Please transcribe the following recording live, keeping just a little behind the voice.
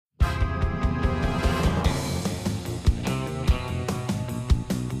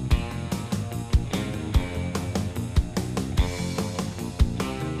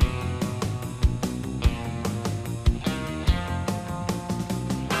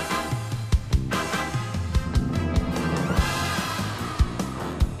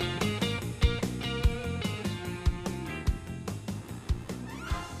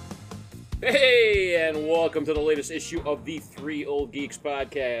Hey, and welcome to the latest issue of the Three Old Geeks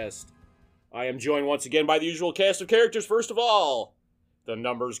podcast. I am joined once again by the usual cast of characters. First of all, the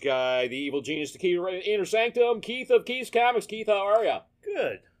numbers guy, the evil genius, the key to Inner Sanctum, Keith of Keith's Comics. Keith, how are ya?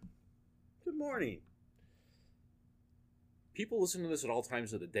 Good. Good morning. People listen to this at all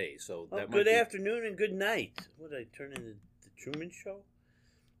times of the day, so that might Good be... afternoon and good night. What, did I turn into the Truman Show?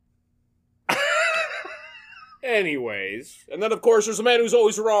 Anyways, and then of course there's the man who's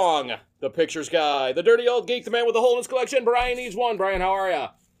always wrong, the pictures guy, the dirty old geek, the man with the hole in his collection. Brian needs one. Brian, how are ya?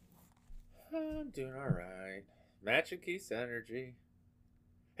 I'm doing all right. Matching Keith's energy.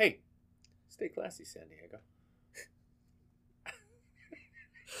 Hey, stay classy, San Diego.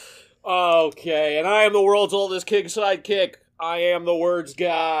 Okay, and I am the world's oldest king sidekick. I am the words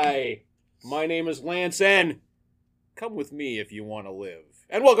guy. My name is Lance N. Come with me if you want to live.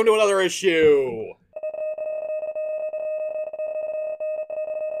 And welcome to another issue.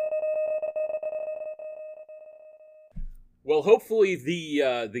 Well, hopefully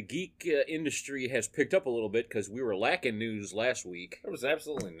the geek industry has picked up a little bit because we were lacking news last week. There was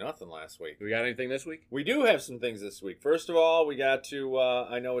absolutely nothing last week. We got anything this week? We do have some things this week. First of all, we got to,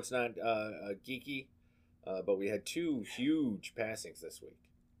 I know it's not geeky, but we had two huge passings this week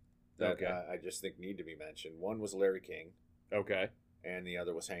that Okay. I just think need to be mentioned. One was Larry King, Okay. and the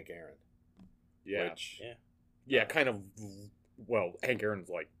other was Hank Aaron. Yeah. Which, Yeah, kind of. Well, Hank Aaron's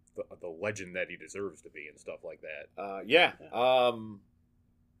like the legend that he deserves to be and stuff like that. yeah.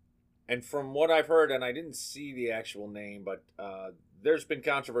 And from what I've heard, and I didn't see the actual name, but there's been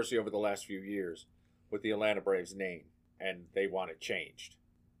controversy over the last few years with the Atlanta Braves name, and they want it changed.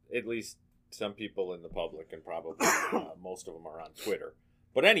 At least some people in the public, and probably most of them are on Twitter.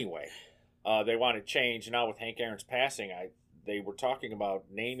 But anyway, they want it changed. Now with Hank Aaron's passing, they were talking about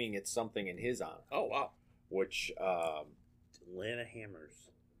naming it something in his honor. Oh, wow. Which, Atlanta Hammers.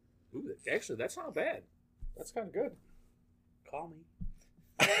 Ooh, actually, that's not bad. that's kind of good. Call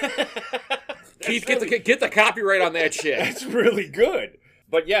me. Keith, get the copyright on that shit. That's really good.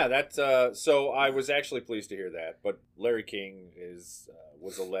 But yeah, that's so I was actually pleased to hear that. But Larry King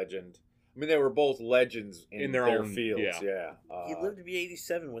was a legend. I mean, they were both legends in their own fields. yeah. He lived to be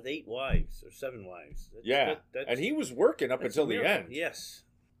 87 with 8 wives or 7 wives. And he was working up that's until a the miracle. end. Yes.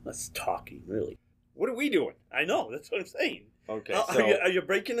 That's talking, really. What are we doing? I know. That's what I'm saying. Okay, Are you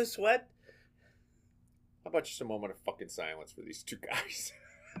breaking a sweat? how about just a moment of fucking silence for these two guys?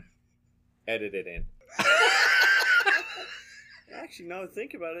 Edit it in. Actually, now that I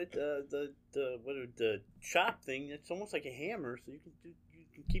think about it, the chop thing, it's almost like a hammer, so you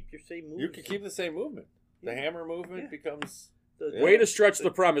can keep your same moves. You can keep the same movement. The Yeah. hammer movement Yeah. becomes Way to stretch the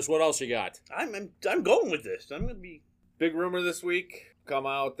premise. What else you got? I'm going with this. I'm going to be... big rumor this week. Come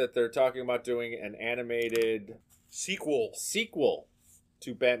out that they're talking about doing an animated Sequel.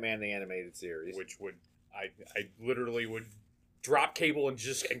 to Batman the Animated Series. Which would... I literally would drop cable and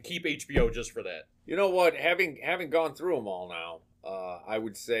keep HBO just for that. You know what? Having gone through them all now, I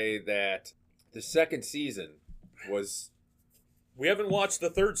would say that the second season was. We haven't watched the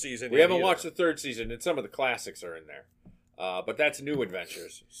third season. We haven't watched the third season, and some of the classics are in there. But that's New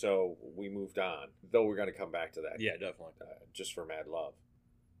Adventures, so we moved on. Though we're going to come back to that. Yeah, definitely. Just for Mad Love.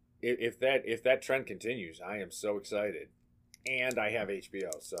 If that trend continues, I am so excited, and I have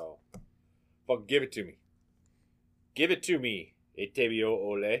HBO, so fuck, give it to me. Give it to me, Etebio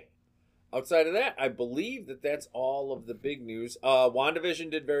Ole. Outside of that, I believe that's all of the big news.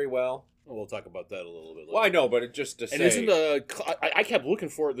 WandaVision did very well. We'll talk about that a little bit later. Well, I know, but it just to say. And isn't I kept looking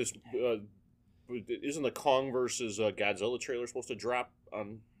for this. Isn't the Kong versus Godzilla trailer supposed to drop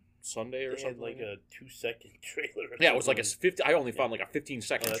on Sunday or They something? had like a 2-second trailer. Yeah, it was like a 50. I only found like a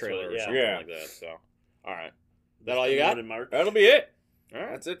 15-second that's trailer what- or yeah. something Yeah. like that. So, all right, that all you got? In March. That'll be it. All right.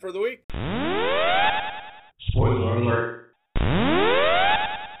 That's it for the week. Spoiler alert.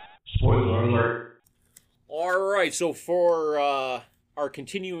 Spoiler alert. All right. So for our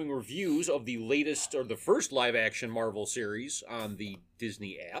continuing reviews of the latest or the first live-action Marvel series on the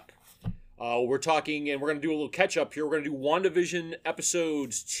Disney app, we're talking, and we're going to do a little catch-up here. We're going to do WandaVision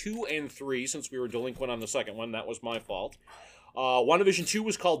episodes 2 and 3, since we were delinquent on the second one. That was my fault. WandaVision 2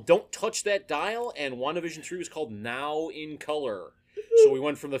 was called Don't Touch That Dial, and WandaVision 3 was called Now in Color. So we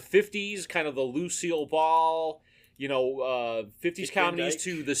went from the 50s, kind of the Lucille Ball, 50s Dick comedies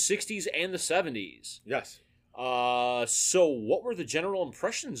Van Dyke. to the 60s and the 70s. Yes. So what were the general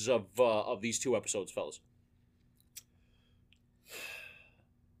impressions of these two episodes, fellas?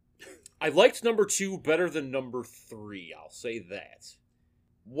 I liked number 2 better than number 3. I'll say that.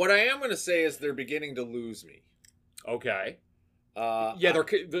 What I am going to say is they're beginning to lose me. Okay.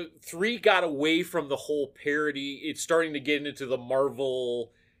 The 3 got away from the whole parody. It's starting to get into the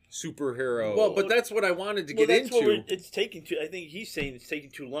Marvel superhero. Well, but that's what I wanted to Well, get that's what into. it's taking too. I think he's saying it's taking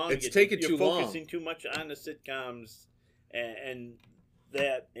too long. It's to get taking you're too long. focusing too much on the sitcoms and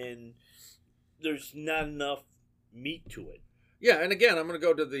there's not enough meat to it. Yeah, and again, I'm going to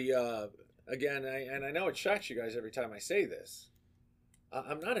go to the and I know it shocks you guys every time I say this.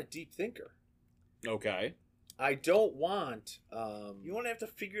 I'm not a deep thinker. okay. I don't want. You want to have to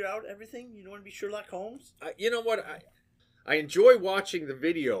figure out everything. You don't want to be Sherlock Holmes. You know what? I enjoy watching the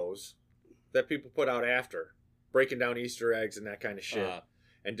videos that people put out after, breaking down Easter eggs and that kind of shit,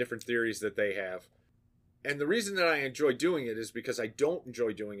 and different theories that they have. And the reason that I enjoy doing it is because I don't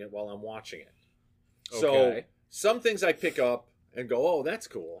enjoy doing it while I'm watching it. So Okay. some things I pick up and go, oh, that's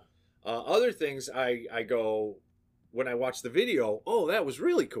cool. Other things I go, when I watch the video, oh, that was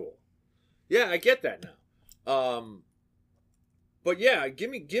really cool. Yeah, I get that now. But yeah, give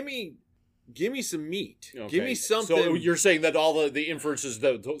me some meat. Okay. Give me something. So you're saying that all the inferences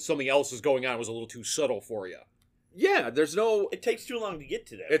that something else is going on was a little too subtle for you. Yeah, there's no. It takes too long to get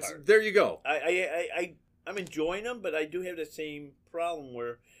to that It's part. there. You go. I'm enjoying them, but I do have the same problem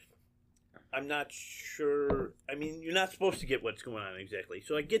where I'm not sure. I mean, you're not supposed to get what's going on exactly,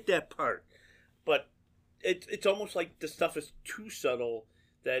 so I get that part, but it's almost like the stuff is too subtle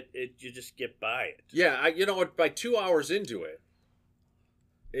that you just get by it. Yeah, you know what? By 2 hours into it,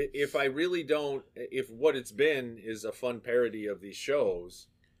 if I really don't, if what it's been is a fun parody of these shows,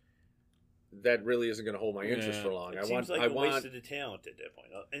 that really isn't going to hold my interest Yeah. for long. It seems like a waste of the talent at that point,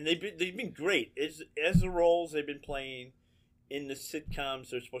 and they've been great as the roles they've been playing in the sitcoms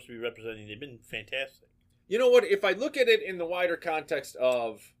they're supposed to be representing. They've been fantastic. You know what? If I look at it in the wider context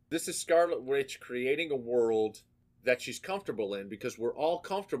of this is Scarlet Witch creating a world that she's comfortable in, because we're all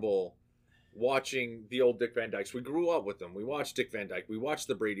comfortable watching the old Dick Van Dykes. We grew up with them. We watched Dick Van Dyke. We watched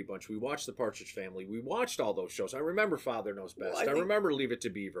the Brady Bunch. We watched the Partridge Family. We watched all those shows. I remember Father Knows Best. Well, I I think- remember Leave It to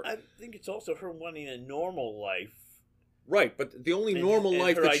Beaver. I think it's also her wanting a normal life. Right, but the only And- normal and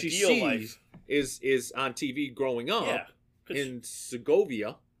life her that she ideal sees life. is on TV growing up. Yeah, 'cause- In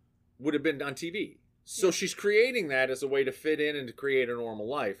Segovia would have been on TV. So she's creating that as a way to fit in and to create a normal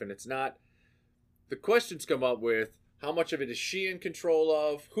life. And it's not. The questions come up with how much of it is she in control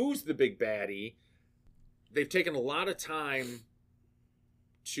of? Who's the big baddie? They've taken a lot of time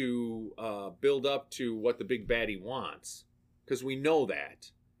to build up to what the big baddie wants, because we know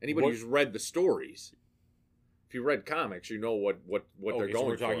that. Anybody What- who's read the stories, if you read comics, you know what they're Okay, so going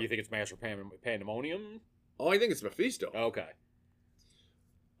we're talking. for. You think it's Master Pandemonium? Oh, I think it's Mephisto. Okay.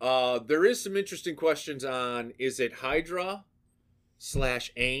 There is some interesting questions on, is it Hydra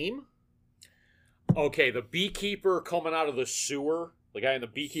 / AIM? Okay, the beekeeper coming out of the sewer, the guy in the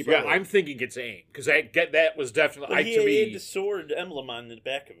beekeeper. Yeah. I'm thinking it's AIM because that was definitely But to he had me. the sword emblem on the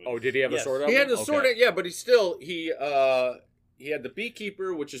back of it. Oh, did he have a Yes. sword? He had the Okay. sword, yeah, but he had the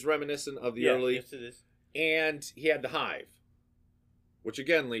beekeeper, which is reminiscent of the Yeah, early, yes, it is. and he had the hive, which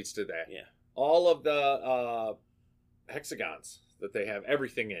again leads to that. Yeah. All of the hexagons that they have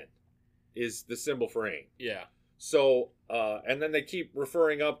everything in is the symbol for AIM. Yeah. So, and then they keep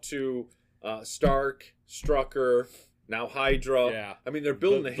referring up to Stark, Strucker, now Hydra. Yeah. I mean, they're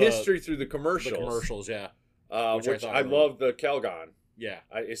building the The- history through the commercials. The commercials, yeah. Which which I I, thought were- love the Kelgon. Yeah.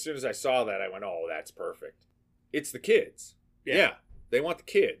 As soon as I saw that, I went, oh, that's perfect. It's the kids. Yeah. Yeah. They want the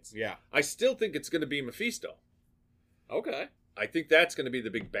kids. Yeah. I still think it's going to be Mephisto. Okay. I think that's going to be the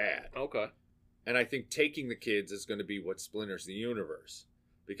big bad. Okay. And I think taking the kids is going to be what splinters the universe,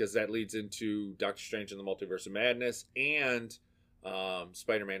 because that leads into Doctor Strange and the Multiverse of Madness and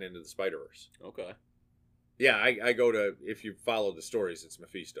Spider-Man Into the Spider-Verse. Okay. Yeah, I go to, if you follow the stories, it's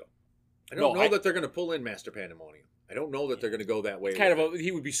Mephisto. I don't know that they're going to pull in Master Pandemonium. I don't know that they're going to go that way. It's kind with of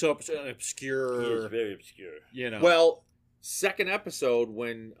he would be so obscure. He is very obscure. You know. Well, second episode,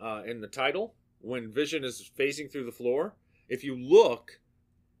 when in the title, when Vision is phasing through the floor, if you look,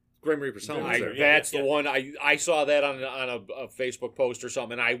 Grim Reaper's helmet's there. that's the Yeah. one I saw that on a Facebook post or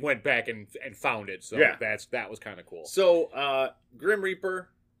something, and I went back and found it. So Yeah. that was kind of cool. So, Grim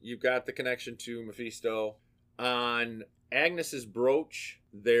Reaper, you've got the connection to Mephisto. On Agnes's brooch,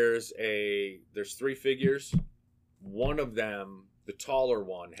 there's 3 figures. One of them, the taller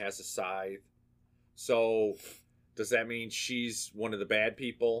one, has a scythe. So, does that mean she's one of the bad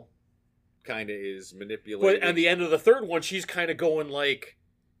people? Kind of is manipulating. But at the end of the third one, she's kind of going like,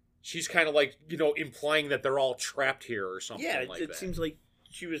 implying that they're all trapped here or something. Yeah, like it that. seems like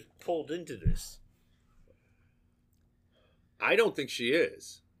she was pulled into this. I don't think she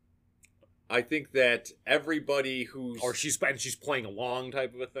is. I think that everybody who's Or she's playing along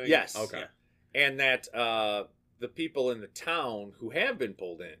type of a thing. Yes. Okay. Yeah. and that the people in the town who have been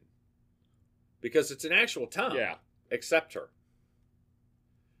pulled in, because it's an actual town, Yeah. accept her.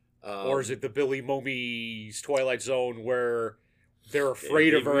 Or is it the Billy Momy's Twilight Zone where they're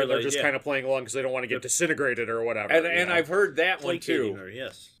afraid They of her and they're realize, just yeah. kind of playing along because they don't want to get disintegrated or whatever? And, you and know? I've heard that one Placating too. her,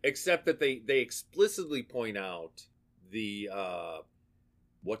 yes. Except that they explicitly point out the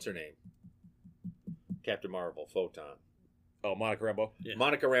what's her name? Captain Marvel, Photon. Oh, Monica Rambeau. Yeah.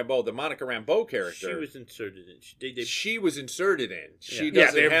 Monica Rambeau, the Monica Rambeau character. She was inserted in. She was inserted in. She Yeah,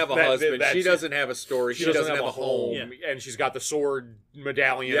 doesn't they- have a that- husband. that's- She doesn't have a story. She doesn't have a home. Yeah. and she's got the sword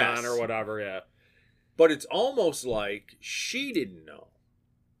medallion Yes. on or whatever. Yeah, But it's almost like she didn't know.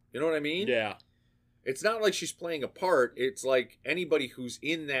 You know what I mean? yeah. It's not like she's playing a part. It's like anybody who's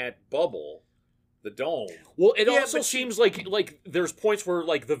in that bubble, the dome. Well, it Yeah, also but seems like there's points where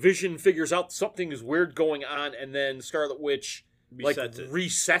like the Vision figures out something is weird going on, and then Scarlet Witch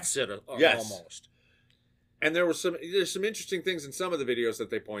resets it Yes. almost. And there's some interesting things in some of the videos that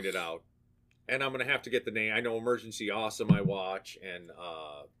they pointed out. And I'm gonna have to get the name. I know Emergency Awesome I watch, and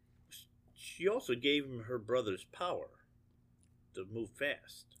She also gave him her brother's power to move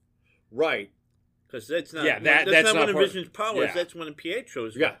fast. right. Because that's not. Yeah, that's that's not not one of part- Vision's powers. yeah. That's one of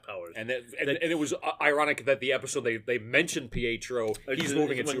Pietro's Yeah. powers. And it was ironic that the episode they mentioned Pietro, he's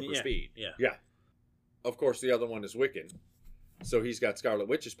moving at super speed. Yeah. Yeah. Of course, the other one is Wiccan. So he's got Scarlet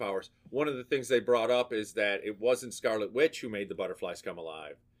Witch's powers. One of the things they brought up is that it wasn't Scarlet Witch who made the butterflies come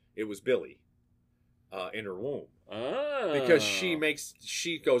alive. It was Billy in her womb. Oh. Because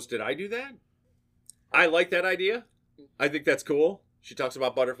she goes, did I do that? I like that idea. I think that's cool. She talks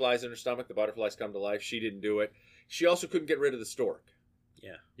about butterflies in her stomach. The butterflies come to life. She didn't do it. She also couldn't get rid of the stork,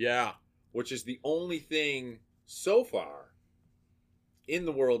 Yeah. which is the only thing so far in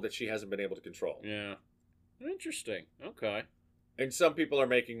the world that she hasn't been able to control. Yeah. Interesting. Okay. And some people are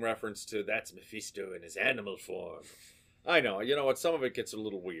making reference to that's Mephisto in his animal form. I know. You know what? Some of it gets a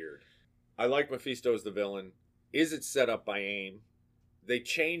little weird. I like Mephisto as the villain. Is it set up by AIM? They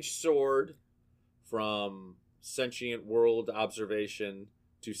changed Sword from sentient world observation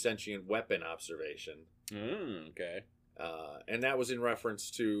to sentient weapon observation. Okay. And that was in reference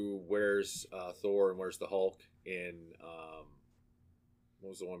to where's Thor and where's the Hulk in what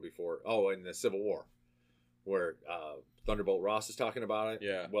was the one before? Oh, in the Civil War, where Thunderbolt Ross is talking about it.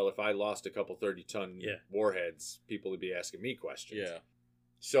 Yeah. Well, if I lost a couple 30-ton Yeah. warheads, people would be asking me questions. Yeah.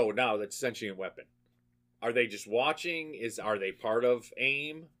 So now that's sentient weapon. Are they just watching? Are they part of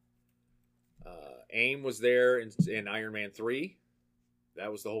AIM? AIM was there in Iron Man 3.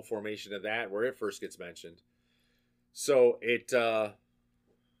 That was the whole formation of that, where it first gets mentioned. So it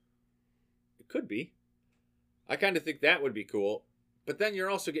could be. I kind of think that would be cool. But then you're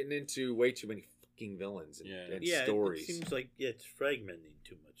also getting into way too many fucking villains and, and Yeah, stories. it seems like it's fragmenting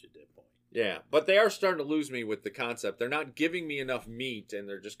too much at that point. Yeah, but they are starting to lose me with the concept. They're not giving me enough meat, and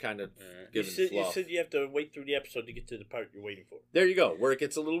they're just kind of You giving said, fluff. you have to wait through the episode to get to the part you're waiting for. There you go, where it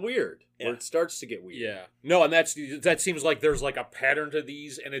gets a little weird, where Yeah. it starts to get weird. Yeah. No, and that seems like there's like a pattern to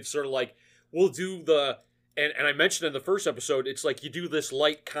these, and it's sort of like we'll do the and I mentioned in the first episode, it's like you do this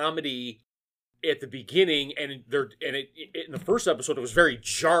light comedy at the beginning, and in the first episode it was very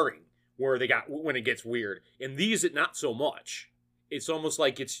jarring where they got when it gets weird. In these, it not so much. It's almost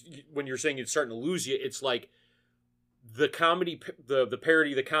like it's when you're saying it's starting to lose you. It's like the comedy, the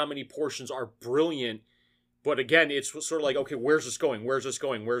parody, the comedy portions are brilliant, but again, it's sort of like, okay, where's this going? Where's this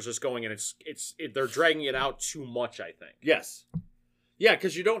going? Where's this going? And they're dragging it out too much, I think. Yes. Yeah,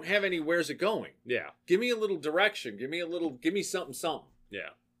 because you don't have any where's it going. Yeah. Give me a little direction. Give me something. Yeah.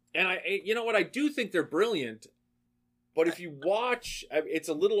 And you know what? I do think they're brilliant, but if you watch, it's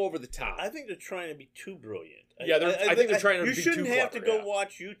a little over the top. I think they're trying to be too brilliant. Yeah, I think they're trying to You be shouldn't too have clever, to go yeah.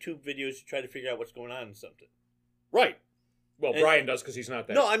 watch YouTube videos to try to figure out what's going on in something. Right. Well, And- Brian does because he's not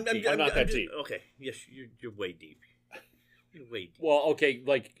that. No, I'm deep. not that just- deep. Okay, yes, you're way deep. You're way deep. Well, okay,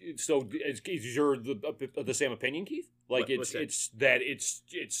 like so, is your the same opinion, Keith? Like What's that? it's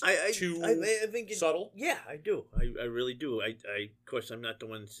too I think subtle. Yeah, I do. I really do. I of course I'm not the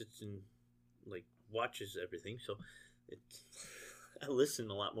one that sits and like watches everything, so I listen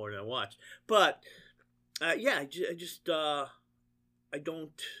a lot more than I watch. But yeah, I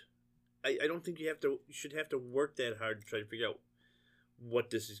don't think you should have to work that hard to try to figure out what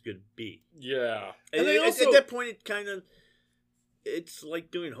this is going to be. Yeah, And they at also- that point, it's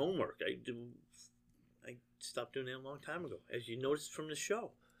like doing homework. I stopped doing that a long time ago, as you noticed from the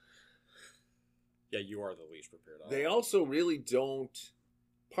show. yeah, you are the least prepared. They also really don't.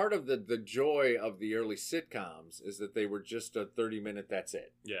 Part of the joy of the early sitcoms is that they were just a 30-minute, that's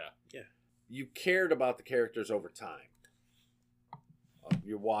it. Yeah, You cared about the characters over time.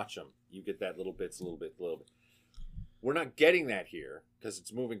 You watch them. You get that little bit. We're not getting that here because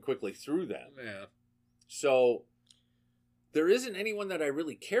it's moving quickly through them. yeah. So there isn't anyone that I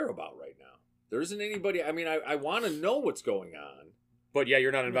really care about right now. There isn't anybody. I mean, I want to know what's going on, But yeah,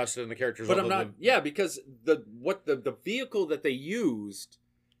 you're not invested in the characters. but I'm other not. than- Yeah, because the vehicle that they used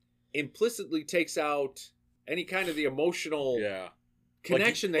implicitly takes out any kind of the emotional Yeah.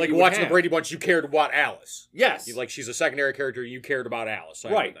 connection like that you watching would the have. Brady Bunch, you cared about Alice. Yes, Like she's a secondary character, you cared about Alice,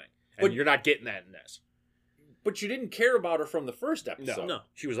 type of Right. thing. And But- you're not getting that in this. but you didn't care about her from the first No, episode. No.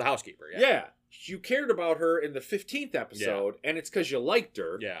 she was the housekeeper. Yeah. Yeah, You cared about her in the 15th episode, and it's because you liked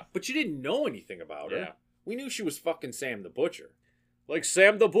her. yeah, But you didn't know anything about her. yeah. We knew she was fucking Sam the Butcher. Like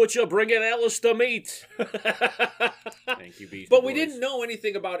Sam the Butcher bringing Alice to meat. Thank you, Beastie But we Boys. didn't know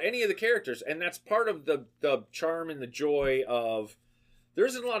anything about any of the characters, and that's part of the charm and the joy of. There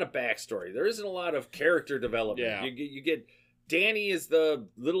isn't a lot of backstory. There isn't a lot of character development. Yeah. You get Danny is the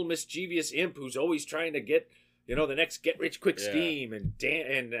little mischievous imp who's always trying to get the next get rich quick Yeah. scheme, and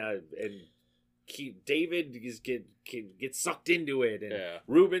David gets sucked into it, and Yeah.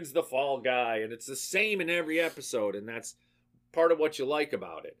 Ruben's the fall guy, and it's the same in every episode, and that's part of what you like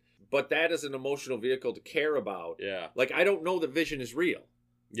about it. But that is an emotional vehicle to care about. Yeah, Like, I don't know that Vision is real.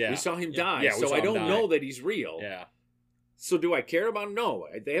 yeah, We saw him Yeah. die, Yeah, we so saw I him don't die. know that he's real. yeah, So do I care about him? No.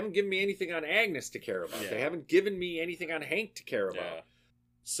 They haven't given me anything on Agnes to care about. Yeah. They haven't given me anything on Hank to care about. yeah,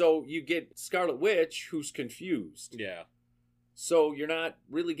 So you get Scarlet Witch, who's confused. yeah. So you're not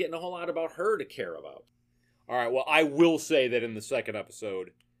really getting a whole lot about her to care about. All right. Well, I will say that in the second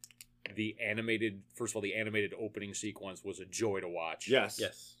episode, first of all, the animated opening sequence was a joy to watch. Yes.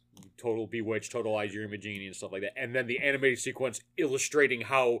 Yes. Total Bewitched, Total Eyes Your Genie, and stuff like that. And then the animated sequence illustrating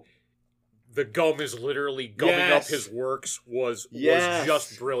how the gum is literally gumming Yes. up his works was Yes.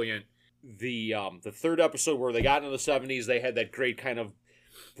 just brilliant. The third episode where they got into the 70s, they had that great kind of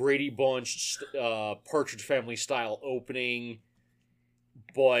Brady Bunch, Partridge Family style opening.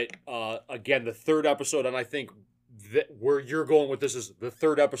 But again, the third episode, and I think that where you're going with this is the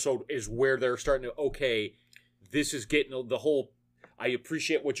third episode is where they're starting to, okay, this is getting the whole, I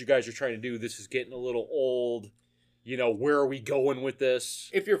appreciate what you guys are trying to do. This is getting a little old. Where are we going with this?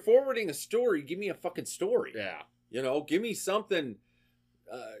 If you're forwarding a story, give me a fucking story. Yeah. Give me something.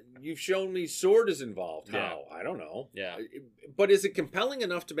 You've shown me Sword is involved. Yeah. How? I don't know. Yeah. But is it compelling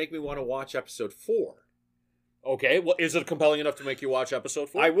enough to make me want to watch episode 4? Okay. Well, is it compelling enough to make you watch episode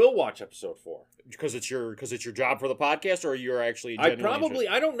 4? I will watch episode 4. because it's your job for the podcast, or you're actually I genuinely probably,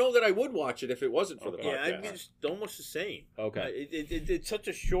 interested? I don't know that I would watch it if it wasn't for the Okay. Yeah, podcast. I mean, it's almost the same. Okay. It's such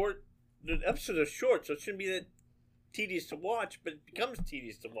a short. The episodes are short, so it shouldn't be that tedious to watch, but it becomes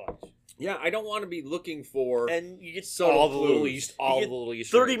tedious to watch. Yeah, I don't want to be looking for And you get subtle all the little clues. East, all You the get little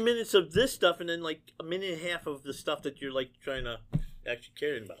Easter 30 eggs. minutes of this stuff, and then like a minute and a half of the stuff that you're like trying to actually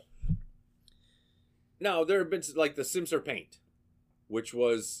caring about. Now, there have been like the Simser Paint, which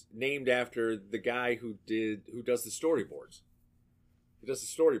was named after the guy who does the storyboards. He does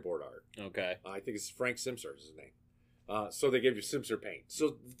the storyboard art. Okay. I think it's Frank Simser is his name. So they gave you Simser Paint.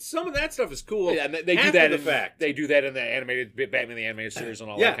 So some of that stuff is cool. Yeah, and they do after that the in fact. They do that in the animated Batman the Animated Series and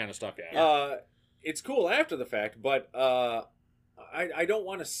all Yeah. that kind of stuff. Yeah. It's cool after the fact, but I don't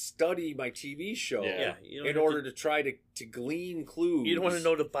want to study my TV show Yeah. You don't in have order to try to glean clues. You don't want to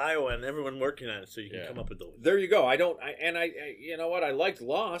know the bio and everyone working on it, so you can Yeah. come up with those. There you go. I you know what? I liked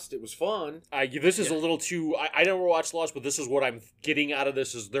Lost. It was fun. This is a little too. I never watched Lost, but this is what I'm getting out of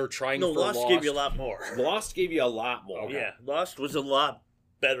this. Is they're trying No, for Lost gave you a lot more. Lost gave you a lot more. Okay. Yeah, Lost was a lot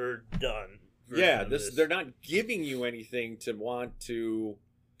better done. version Yeah, of they're not giving you anything to want to.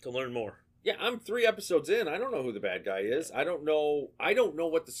 to learn more. Yeah, I'm 3 episodes in. I don't know who the bad guy is. I don't know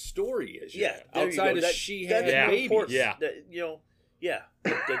what the story is yet. there you Outside go. of That- she that's had Yeah. more babies. important. Yeah.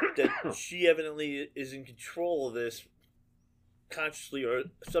 That she evidently is in control of this, consciously or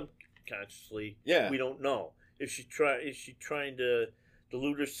subconsciously. Yeah. We don't know. Is she trying to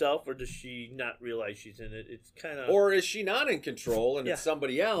delude herself, or does she not realize she's in it? It's kind of. Or is she not in control and Yeah. it's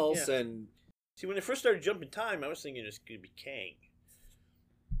somebody else? Yeah. And See, when I first started jumping time, I was thinking it's going to be Kang.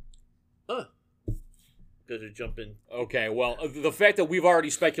 Huh. Because they're jumping. Okay, well, the fact that we've already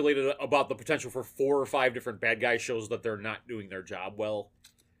speculated about the potential for 4 or 5 different bad guys shows that they're not doing their job well.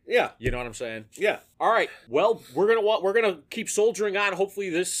 yeah, You know what I'm saying? yeah. All right. Well, we're gonna keep soldiering on. Hopefully,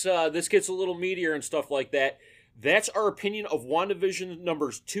 this gets a little meatier and stuff like that. That's our opinion of WandaVision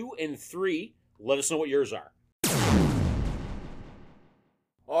numbers 2 and 3. Let us know what yours are.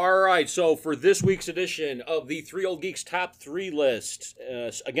 All right, so for this week's edition of the Three Old Geeks Top 3 list,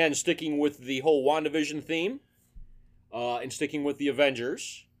 again, sticking with the whole WandaVision theme and sticking with the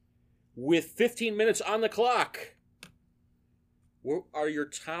Avengers, with 15 minutes on the clock, what are your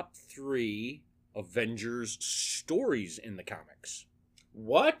top 3 Avengers stories in the comics?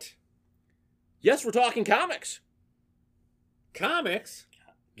 What? Yes, we're talking comics. Comics.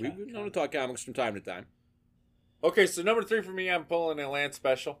 We've been known to talk comics from time to time. Okay, so number 3 for me, I'm pulling a Lance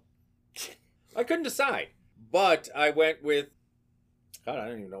special. I couldn't decide, but I went with. God, I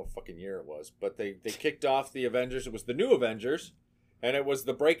don't even know what fucking year it was, but they kicked off the Avengers. It was the new Avengers, and it was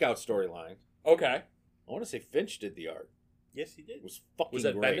the Breakout storyline. Okay. I want to say Finch did the art. Yes, he did. It was fucking Was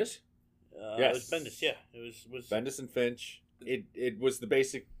that great. Bendis? It was Bendis, yeah. It was Bendis and Finch. It was the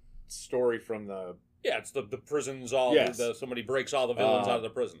basic story from the Yeah, it's the prisons. All Yes. somebody breaks all the villains Uh, out of the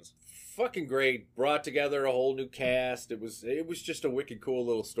prisons. fucking great. Brought together a whole new cast. It was just a wicked cool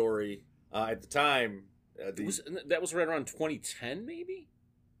little story. At the time, That was right around 2010, maybe.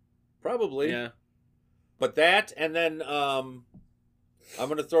 probably. Yeah. But that, and then I'm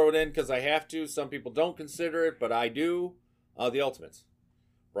going to throw it in because I have to. Some people don't consider it, but I do. The Ultimates.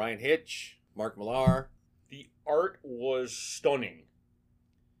 Brian Hitch, Mark Millar. The art was stunning.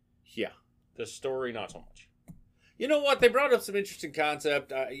 Yeah. The story, not so much. You know what? They brought up some interesting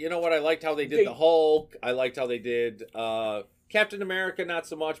concept. You know what? I liked how they did They- the Hulk. I liked how they did Captain America, not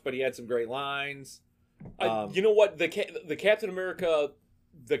so much, but he had some great lines. You know what? The Captain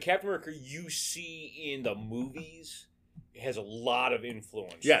America you see in the movies has a lot of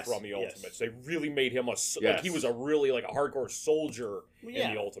influence Yes. from the Yes. Ultimates. They really made him like Yes. he was a really like a hardcore soldier Well, in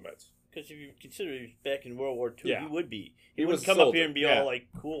yeah. the Ultimates. Because if you consider he was back in World War II, Yeah. he would be. He He was wouldn't a come up soldier, here and be yeah. all like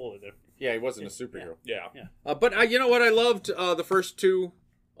cool with it. Yeah, he wasn't a superhero. Yeah. But you know what? I loved the first two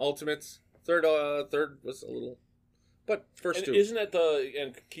Ultimates. Third was a little, but first And two. isn't that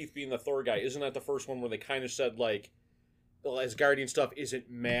and Keith being the Thor guy, isn't that the first one where they kind of said like, well, Asgardian stuff isn't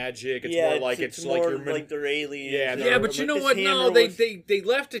magic. It's more like it's like more you're like they're aliens. Yeah, Yeah, but you know His what? No, hammer they, was- they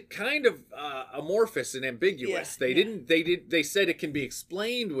left it kind of amorphous and ambiguous. Yeah, They yeah. didn't. They said it can be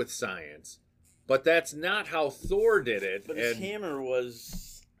explained with science, but that's not how Thor did it. But his and, hammer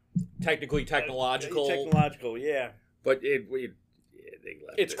was technically technological. Technological, yeah. but they left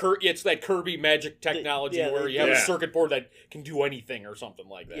It's it. it's that Kirby magic technology Yeah, where they- you have Yeah. a circuit board that can do anything or something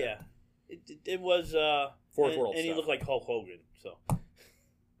like that. Yeah. It was Fourth and, world and he stuff. looked like Hulk Hogan. So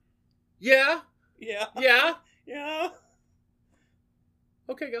Yeah, yeah, yeah. yeah.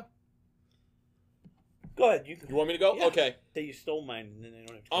 Okay, go. Go ahead. You You want me to go? Yeah. Okay. say you stole mine, and then I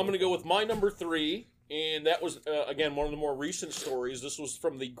don't have to. I'm going to go with my number 3, and that was, again, one of the more recent stories. This was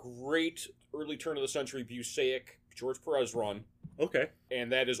from the great early turn of the century Busaic George Perez run, Okay.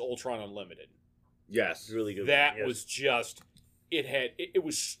 and that is Ultron Unlimited. Yes. really good. That one, yes. was just, it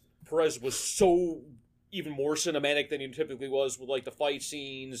was, Perez was so even more cinematic than he typically was with, like, the fight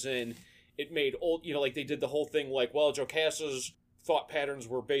scenes, and it made, like, they did the whole thing, like, well, Jocasa's thought patterns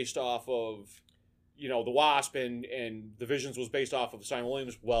were based off of, the Wasp, and the Visions was based off of Simon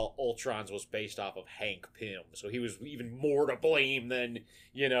Williams. Well, Ultron's was based off of Hank Pym, so he was even more to blame than,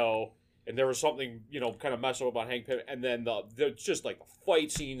 and there was something, kind of messed up about Hank Pym, and then the just like the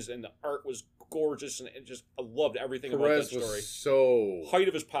fight scenes and the art was gorgeous, and it just, I loved everything Perez about that story. was so. Height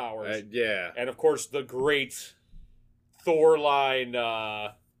of his powers. Yeah. And of course, the great Thor line,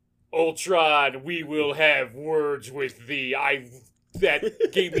 Ultron, we will have words with thee. That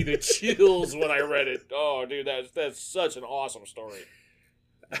gave me the chills when I read it. Oh, dude, that's such an awesome story.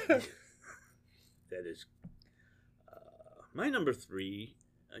 That is my number 3.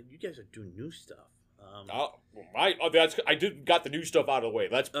 You guys are doing new stuff. I got the new stuff out of the way.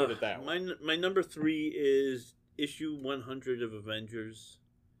 Let's put it that way. My number 3 is issue 100 of Avengers.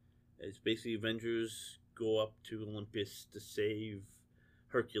 It's basically Avengers go up to Olympus to save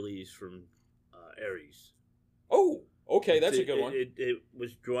Hercules from Ares. Oh, okay, that's a good one. It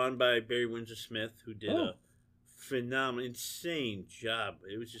was drawn by Barry Windsor Smith, who did Oh. a phenomenal, insane job.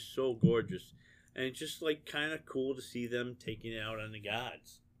 It was just so gorgeous, and it's just like kind of cool to see them taking it out on the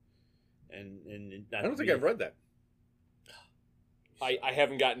gods. And I don't think I've read that. I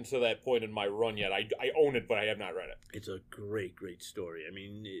haven't gotten to that point in my run yet. I own it, but I have not read it. It's a great story. I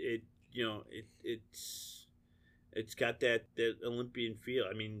mean, it's got that Olympian feel.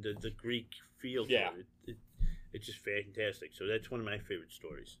 I mean, the Greek feel. To Yeah. it. It's just fantastic. So that's one of my favorite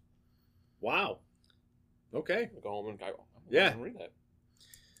stories. Wow. Okay. I'll go home and Yeah. read that.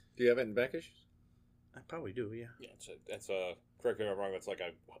 Do you have it in back issues? I probably do. Yeah. Yeah, that's a correct me if I'm wrong. That's like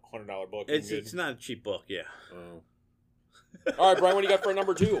a $100 book. It's not a cheap book. Yeah. Oh. All right, Brian, what do you got for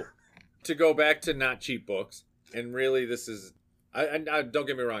number 2? To go back to not cheap books, and really this is, I don't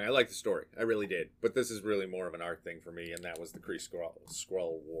get me wrong, I like the story, I really did, but this is really more of an art thing for me, and that was the Kree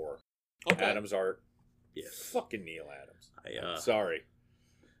Skrull War. Okay. Adams art, Yes. fucking Neil Adams. I Sorry,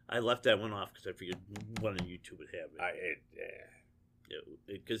 I left that one off because I figured one on YouTube would have it.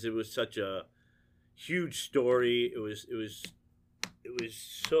 Because it was such a huge story. It was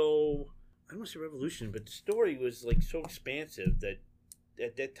so, don't want to say revolution, but the story was like so expansive that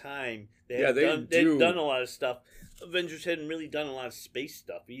at that time they'd done a lot of stuff. Avengers hadn't really done a lot of space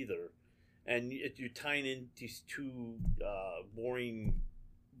stuff either, and you're tying in these two boring.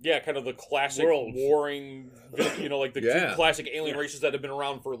 Yeah, kind of the classic Worlds. warring, like the Yeah. two classic alien Yeah. races that have been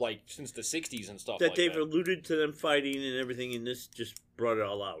around for like since the '60s and stuff. That like they've that. alluded to them fighting and everything, and this just brought it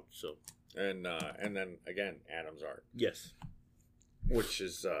all out. So And then again, Adam's art, yes, which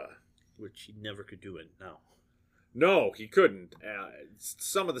is which he never could do it now. no, he couldn't.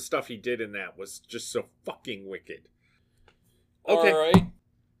 Some of the stuff he did in that was just so fucking wicked. Okay. All right.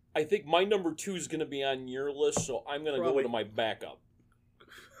 I think my number 2 is going to be on your list, so I'm going to go Probably. into my backup.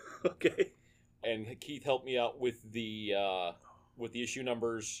 Okay. And Keith helped me out with the issue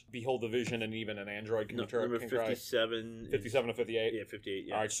numbers. Behold the Vision and even an android can No, try. number can try. 57. 57 to 58. Yeah, 58.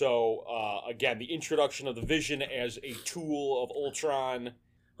 Yeah. All right. So again, the introduction of the Vision as a tool of Ultron,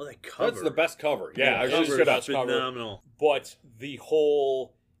 Oh, that cover. That's the best cover. Yeah, I was cover just is gonna. best cover. phenomenal. but the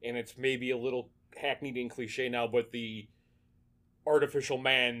whole, and it's maybe a little hackneyed and cliche now, but the artificial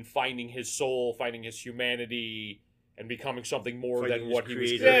man finding his soul, finding his humanity, and becoming something more Finding than his what he was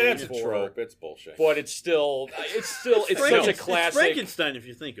creator. Yeah, created that's a for. trope. It's bullshit. But it's still it's such a It's classic. Frankenstein, if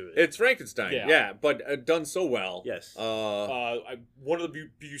you think of it. It's Frankenstein. Yeah. Yeah, but done so well. Yes. One of the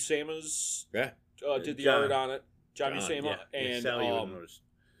Buscema's Yeah. did the John. art on it. John John, Buscema, yeah. and Sally would have noticed.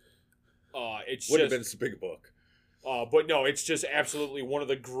 it's Would have just been a big book. but no, it's just absolutely one of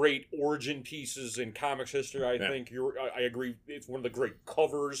the great origin pieces in comics history. I Yeah. think I agree. It's one of the great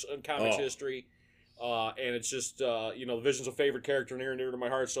covers in comics Oh. history, and it's just the Vision's a favorite character near and dear to my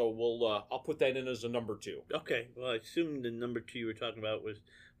heart. So I'll put that in as a number 2. Okay. Well, I assume the number 2 you were talking about was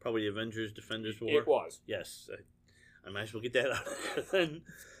probably Avengers Defenders War. It was, Yes. I might as well get that out there then.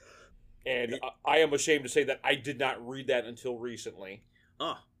 and I am ashamed to say that I did not read that until recently.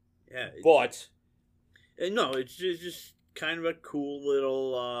 Oh, yeah. But No, it's just kind of a cool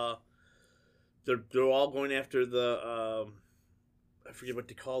little. They're all going after the. I forget what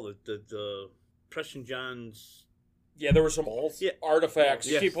they call it. The Preston John's. yeah, there were some Yeah. artifacts.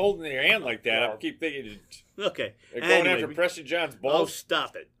 You keep holding your hand like that. I keep thinking Okay. they're going Anyway, after Preston John's Oh, balls.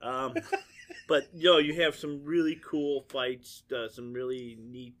 stop it. But you have some really cool fights, some really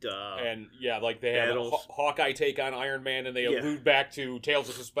neat. And yeah, like they have a battles. Hawkeye take on Iron Man, and they Yeah. allude back to Tales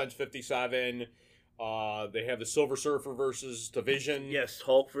of Suspense 57. They have the Silver Surfer versus Division. Yes,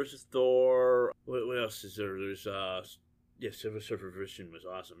 Hulk versus Thor. What else is there? There's Silver Surfer version was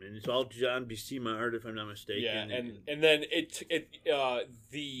awesome, and it's all John Buscema art, if I'm not mistaken. Yeah, and then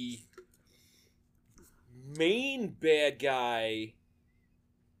the main bad guy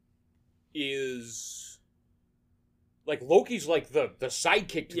is like Loki's like the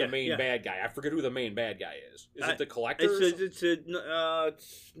sidekick to Yeah, the main yeah. bad guy. I forget who the main bad guy is. Is it the Collector?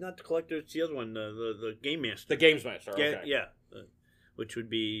 It's not the Collector. It's the other one, the Game Master. The Games Master. Ga- Okay. Yeah, which would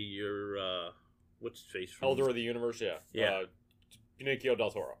be your what's his face from Elder of the Universe. Yeah. Yeah. Benicio del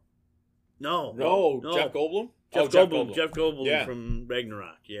Toro. No, No, Jeff Goldblum. Jeff Oh, Jeff Goldblum. Goldblum. Jeff Goldblum Yeah. from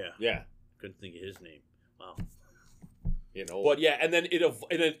Ragnarok. Yeah, Yeah, couldn't think of his name. Wow. But yeah, and then it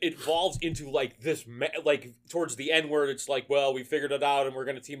evolves into like this, like towards the end where it's like, well, we figured it out and we're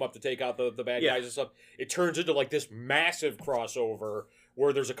going to team up to take out the bad Yeah. guys and stuff. It turns into like this massive crossover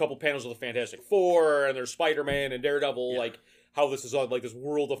where there's a couple panels of the Fantastic Four and there's Spider-Man and Daredevil, Yeah. like how this is on like this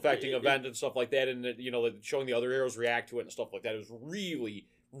world-affecting event and stuff like that, and like, showing the other heroes react to it and stuff like that. It was really,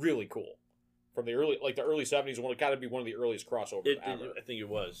 really cool. From the early 70s, it got to be one of the earliest crossovers ever. I think it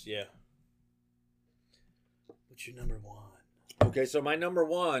was. Yeah. What's your number 1? Okay, so my number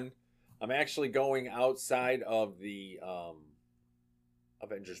 1, I'm actually going outside of the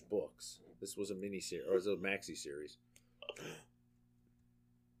Avengers books. This was a mini series, or it was a maxi series.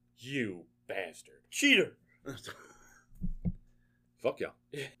 You bastard. Cheater. Fuck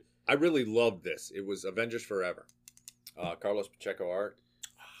yeah. I really loved this. It was Avengers Forever. Carlos Pacheco art.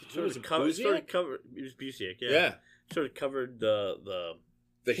 Sort was of it covered. Busiek? It was Busiek. Yeah. Yeah. Sort of covered the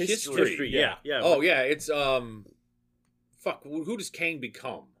The history. Yeah. Yeah. Oh yeah, it's fuck. Who does Kang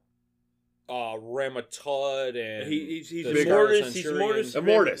become? Ramatut and He's the Immortus. He's Centurion. Immortus.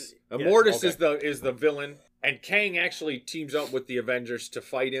 Immortus. Yeah. Immortus Okay. is the villain, and Kang actually teams up with the Avengers to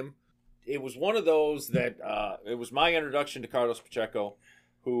fight him. It was one of those that it was my introduction to Carlos Pacheco,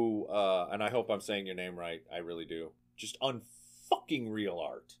 who and I hope I'm saying your name right. I really do. Just unfucking real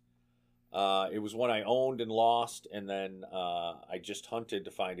art. It was one I owned and lost, and then I just hunted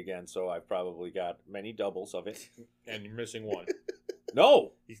to find again. So I've probably got many doubles of it. And you're missing one.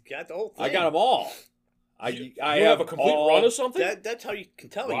 No, He's got the whole thing. I got them all. I You have a complete all- run of something? That's how you can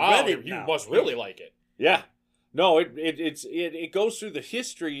tell Wow, he read it you now. must really like it. Yeah. No, it goes through the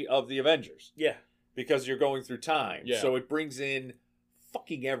history of the Avengers Yeah. because you're going through time. Yeah. So it brings in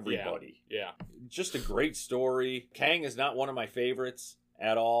fucking everybody. Yeah. Just a great story. Kang is not one of my favorites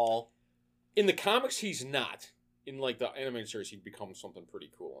at all. In the comics, he's not. In like the animated series, he becomes something pretty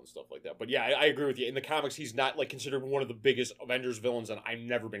cool and stuff like that. But yeah, I agree with you. In the comics, he's not like considered one of the biggest Avengers villains, and I've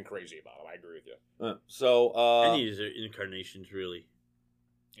never been crazy about him. I agree with you. Any of his incarnations, really.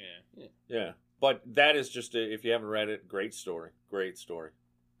 Yeah. Yeah. But that is just, if you haven't read it, great story. Great story.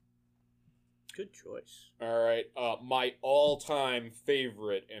 Good choice. All right. My all-time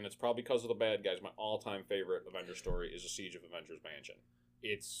favorite, and it's probably because of the bad guys, my all-time favorite Avenger story is The Siege of Avengers Mansion.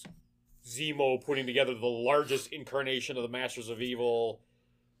 It's Zemo putting together the largest incarnation of the Masters of Evil.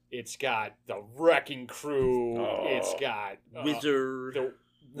 It's got the Wrecking Crew. Oh. It's got Wizard. the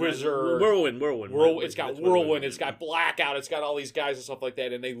Wizard. Whirlwind. It's got Whirlwind. It's got Blackout. It's got all these guys and stuff like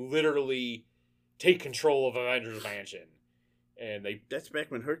that, and they literally take control of Avengers Mansion. And That's back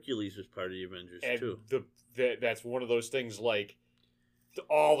when Hercules was part of the Avengers, too. That's one of those things like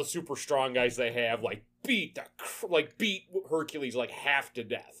all the super strong guys they have beat Hercules like half to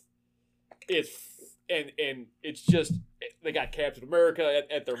death. It's just they got Captain America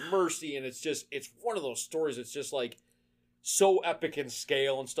at their mercy, and it's one of those stories. It's just like so epic in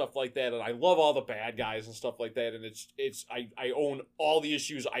scale and stuff like that. And I love all the bad guys and stuff like that. And I own all the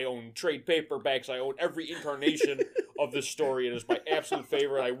issues. I own trade paperbacks. I own every incarnation of this story. It is my absolute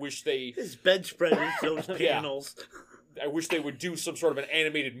favorite. I wish his bedspread is those Yeah. panels. I wish they would do some sort of an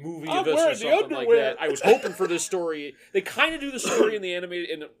animated movie of I'm this or wearing the something like underwear. that. I was hoping for this story. They kind of do the story in the animated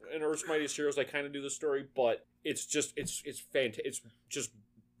in Earth's Mightiest Heroes. They kind of do the story, but it's fantastic. It's just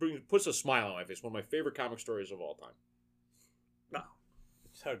puts a smile on my face. One of my favorite comic stories of all time. No,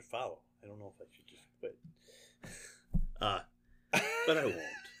 it's hard to follow. I don't know if I should just quit. But I won't.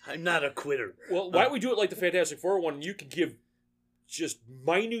 I'm not a quitter. Well, why don't we do it like the Fantastic Four one? You could give just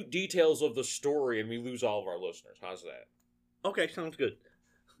minute details of the story, and we lose all of our listeners. How's that? Okay, sounds good.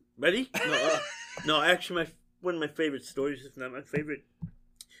 Ready? No, actually, one of my favorite stories, if not my favorite,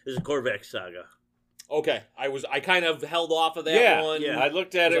 is the Korvac saga. Okay, I kind of held off of that one. Yeah. I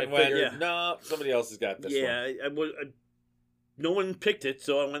looked at it Because and I went, figured- no, somebody else has got this one. No one picked it,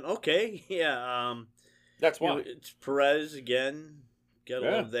 so I went, okay, yeah. That's You know, why. it's Perez again. Gotta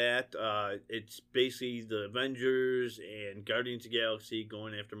Yeah. love that. It's basically the Avengers and Guardians of the Galaxy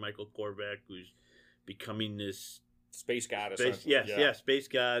going after Michael Korvac, who's becoming this Space God. space, essentially. space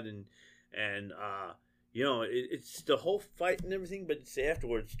god, and it's the whole fight and everything, but it's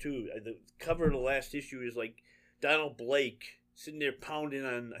afterwards too. The cover of the last issue is like Donald Blake sitting there pounding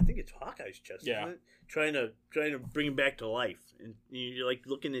on, I think it's Hawkeye's chest, Yeah. isn't it? Trying to bring him back to life, and you're like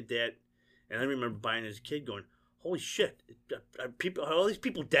looking at that, and I remember buying as a kid, going, "Holy shit! Are all these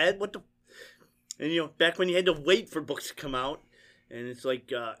people dead? What the?" And back when you had to wait for books to come out. And it's like,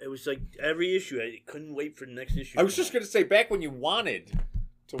 it was like every issue, I couldn't wait for the next issue. I was just going to say, back when you wanted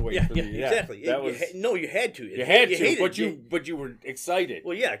to wait Yeah, for yeah, the... exactly. That was, you had to. you had to, hated but you were excited.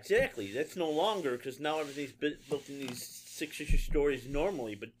 Well, yeah, exactly. That's no longer, because now everything's built in these 6-issue stories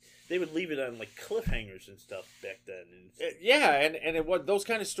normally, but they would leave it on like cliffhangers and stuff back then. And Yeah, and it was, those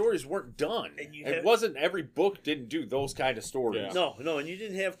kind of stories weren't done. And you It have- wasn't every book didn't do those kind of stories. Yeah. no, and you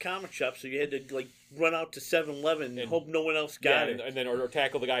didn't have comic shops, so you had to like run out to 7-Eleven and hope no one else Yeah, got it. and then or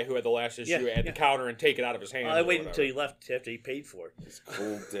tackle the guy who had the last issue Yeah, at yeah. the counter and take it out of his hand. I or waited until whatever. he left after he paid for it. His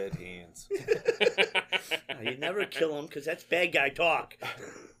cold, dead hands. You never kill him because that's bad guy talk.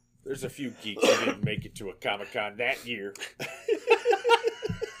 There's a few geeks who didn't make it to a Comic-Con that year.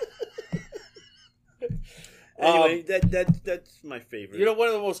 Anyway, that's my favorite. You know, one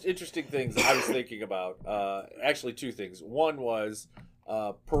of the most interesting things I was thinking about, actually two things. One was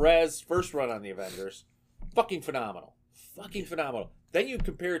Perez, first run on the Avengers, fucking phenomenal. Fucking phenomenal. Then you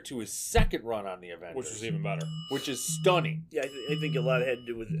compare it to his second run on the Avengers, Which was even better. which is stunning. Yeah, I think a lot had to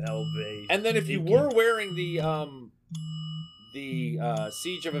do with Elvay. And then if you were wearing the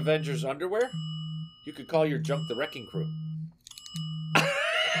Siege of Avengers underwear, you could call your junk the Wrecking Crew.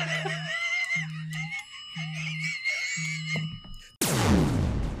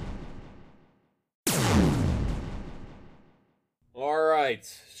 All right,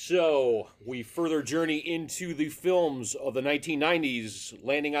 so we further journey into the films of the 1990s,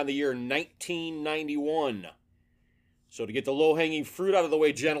 landing on the year 1991. So to get the low-hanging fruit out of the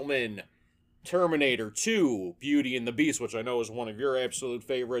way, gentlemen, Terminator 2, Beauty and the Beast, which I know is one of your absolute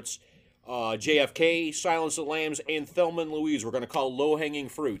favorites, JFK, Silence of the Lambs, and Thelma and Louise, we're going to call low-hanging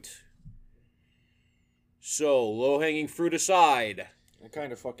fruit. So, low-hanging fruit aside, I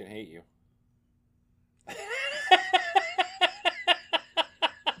kind of fucking hate you.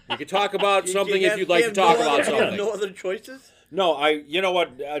 You can talk about You something have- if you'd like you to have talk no about other- you have something. No other choices? No, you know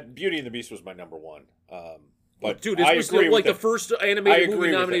what? Beauty and the Beast was my number one. But Dude, I this was agree like with the it. first I animated agree movie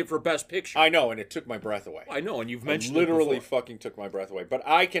with nominated it. for Best Picture. I know, and it took my breath away. I know, and you've mentioned Literally it before. fucking took my breath away. But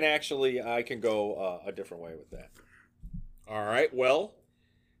I can go a different way with that. All right, well,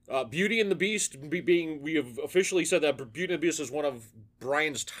 Beauty and the Beast we have officially said that Beauty and the Beast is one of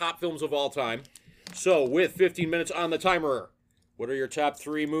Brian's top films of all time. So, with 15 minutes on the timer, what are your top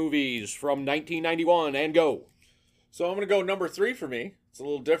 3 movies from 1991? And go. So I'm going to go number 3 for me. It's a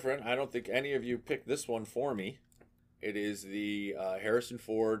little different. I don't think any of you picked this one for me. It is the Harrison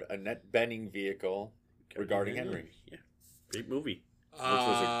Ford Annette Bening vehicle regarding Henry. Yeah. Great movie.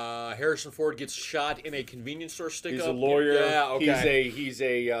 Harrison Ford gets shot in a convenience store stick He's up. a lawyer. Yeah, okay. He's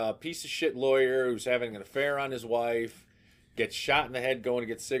a piece of shit lawyer who's having an affair on his wife. Gets shot in the head going to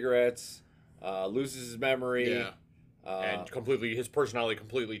get cigarettes. Loses his memory. Yeah. And his personality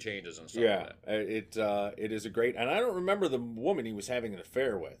completely changes and stuff Yeah, like that. it is a great, and I don't remember the woman he was having an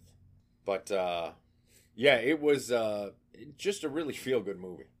affair with, but yeah, it was just a really feel good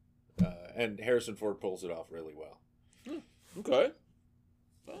movie, and Harrison Ford pulls it off really well. Okay.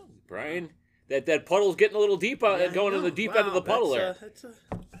 Well, Brian, that puddle's getting a little deep, going in the deep end of the puddle there. That's a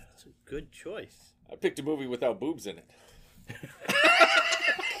good choice. I picked a movie without boobs in it.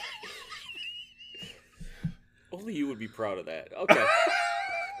 Only you would be proud of that. Okay.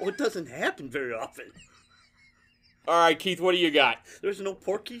 Well, it doesn't happen very often. All right, Keith, what do you got? There's no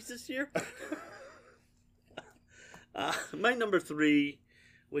Porkies this year. My number 3,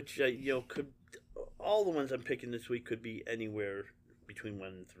 which could all the ones I'm picking this week could be anywhere between 1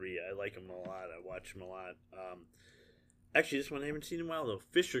 and 3. I like them a lot. I watch them a lot. Actually, this one I haven't seen in a while though.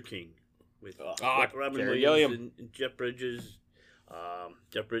 Fisher King with Robin Gary Williams Gilliam. and Jeff Bridges.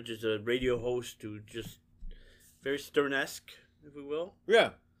 Jeff Bridges, a radio host who just very Stern-esque, if we will.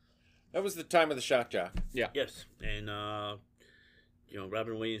 Yeah, that was the time of the shock jock. Yeah. Yes, and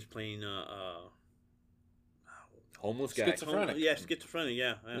Robin Williams playing Homeless guy. Schizophrenic. Schizophrenic.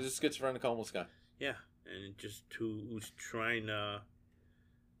 Yeah, He was a schizophrenic homeless guy. yeah, and just who's trying to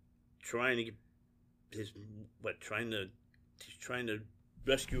get he's trying to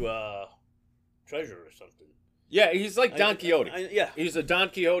rescue treasure or something. Yeah, he's like Don Quixote. Yeah, He's a Don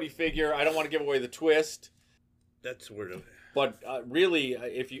Quixote figure. I don't want to give away the twist. that's the word of it. But really,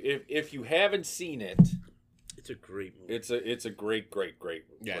 if you haven't seen it, It's a great movie. it's a great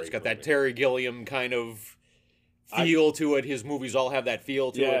Yeah, it's great got that movie. Terry Gilliam kind of feel to it. His movies all have that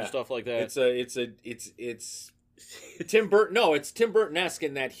feel to it and stuff like that. It's Tim Burton. No, it's Tim Burton-esque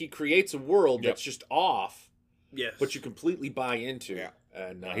in that he creates a world that's just off, Yes, but you completely buy into. Yeah.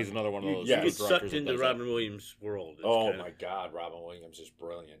 And He's another one of those. Yeah. you good get directors sucked that into does that. Robin Williams' world. It's Oh kinda- my God, Robin Williams is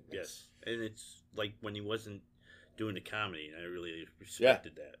brilliant. Yes, and it's like when he wasn't doing the comedy, and I really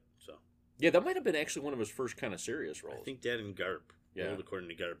respected that. So Yeah, that might have been actually one of his first kind of serious roles. I think that and Garp, Yeah. World According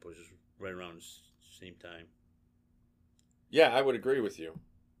to Garp, was right around the same time. Yeah, I would agree with you.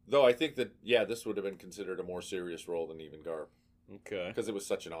 Though I think that this would have been considered a more serious role than even Garp Okay. because it was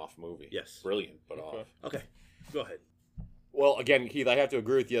such an off movie. Yes. Brilliant, but Okay. off. Okay, go ahead. Well, again, Keith, I have to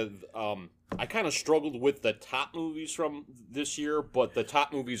agree with you. I kind of struggled with the top movies from this year, but the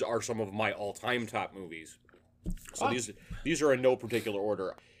top movies are some of my all-time top movies. So these are in no particular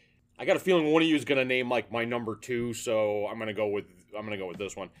order. I got a feeling one of you is going to name like my number 2, so I'm going to go with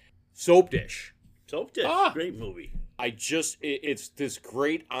this one. Soap Dish. Soap Dish, Ah. great movie. It's this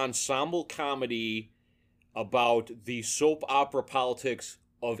great ensemble comedy about the soap opera politics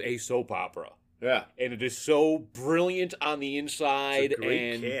of a soap opera. Yeah. And it is so brilliant on the inside. It's a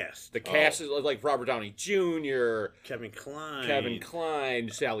great and cast. The cast is like Robert Downey Jr., Kevin Kline, Kevin Kline,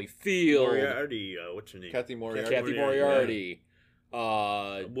 Sally Field, Moriarty. What's her name? Kathy Moriarty. Kathy Moriarty.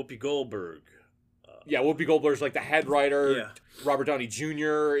 Whoopi Goldberg. Yeah, Whoopi Goldberg's like the head writer. Yeah. Robert Downey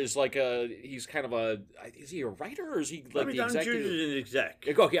Jr. is like is he a writer or is he like Robert the Downey Jr. executive? is an exec.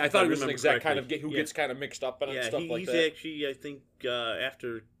 Okay, I thought If he was an remember exec correctly. who gets kind of mixed up in it and Yeah, stuff like he's that. actually, I think,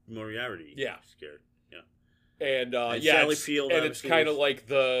 after Moriarty. Yeah. Scared. Yeah. And And yeah, Sally it's, Field, and it's obviously, kind of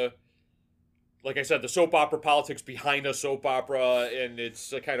was- like I said, the soap opera politics behind a soap opera, and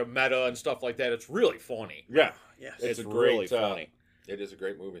it's kind of meta and stuff like that. It's really funny. Yeah. Yes. It's a really great, funny. It is a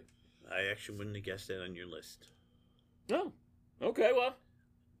great movie. I actually wouldn't have guessed that on your list. Oh, okay, well.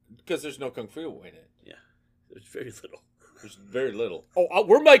 Because there's no kung fu in it. Yeah. There's very little. There's very little. Oh,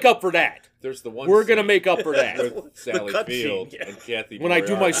 we're make up for that. There's the one. We're gonna scene make up for that with Sally cut Field scene, yeah. and Kathy. when I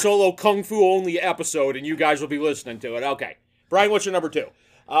do my Moriarty. solo kung fu only episode, and you guys will be listening to it. Okay, Brian, what's your number 2?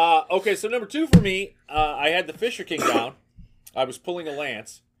 Okay, so number 2 for me, I had the Fisher King down. I was pulling a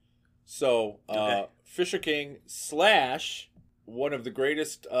lance. So, Okay. Fisher King / one of the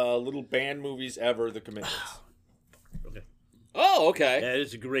greatest little band movies ever, The Commitments. Okay. Oh, okay. Yeah,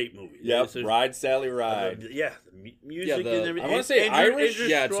 it's a great movie. Yep, It's a- Ride Sally Ride. Yeah, the music Yeah, and the- everything. I wanna say Irish? Andrew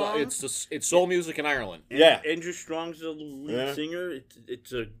Yeah, Strong. it's soul music in Ireland. Yeah. Andrew Strong's the lead Yeah. singer.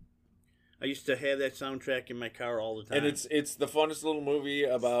 It's a. I used to have that soundtrack in my car all the time. And it's the funnest little movie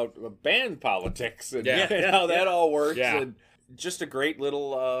about band politics and, Yeah. and how that all works. Yeah. And just a great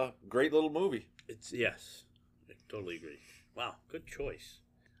little movie. It's yes, I totally agree. Wow, good choice.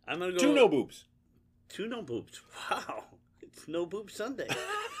 I'm gonna go Two no boobs. Two no boobs. Wow, it's No Boob Sunday.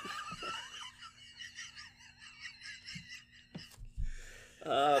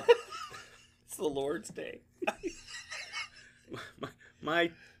 It's the Lord's Day.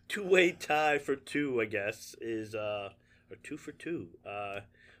 My two-way tie for two, I guess, is or two for two.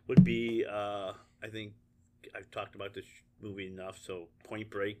 Would be I think I've talked about this movie enough. So Point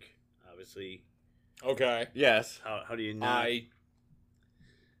Break, obviously. Okay. Yes. How do you not? I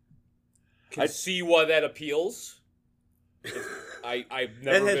can see why that appeals. I've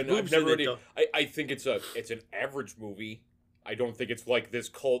never has been. I've boobs in never it, really. though. I think it's an average movie. I don't think it's like this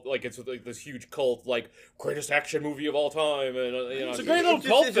cult, like it's like this huge cult, like greatest action movie of all time, and you know, It's a great little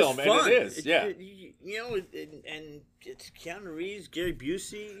cult film, and fun. it is. Yeah. You know, and it's Keanu Reeves, Gary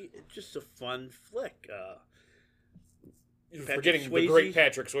Busey. It's just a fun flick. You're Patrick forgetting the Swayze. great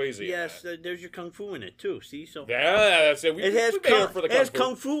Patrick Swayze. in Yes, that. there's your kung fu in it too. See, so Yeah, that's it. We, it has we pay her for the it has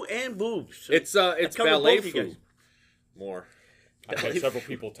kung fu. kung fu and boobs. So It's covered ballet both of you fu. guys. More. I've had several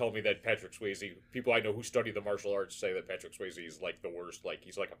people tell me that Patrick Swayze, people I know who study the martial arts, say that Patrick Swayze is like the worst. Like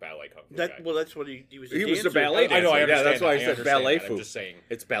he's like a ballet kung fu guy. That's what he was. He was a dancer. ballet I know. I dancer. Yeah, understand. that's why I that, said understand ballet that. fu. I'm just saying.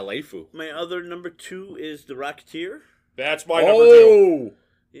 It's ballet fu. My other number two is The Rocketeer. That's my number two.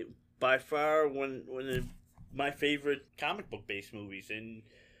 Oh, By far one of my favorite comic book based movies, and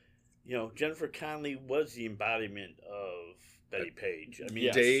you know Jennifer Connelly was the embodiment of Betty Page. I mean,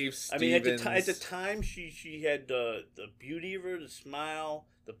 Yes. Dave I Stevens. mean at the time she had the beauty of her, the smile,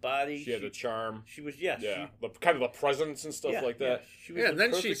 the body. She had the charm. She was Yeah, the kind of the presence and stuff like that. She was Yeah, the and then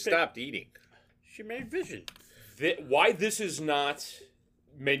she perfect pick. stopped eating. She made Vision. Why this is not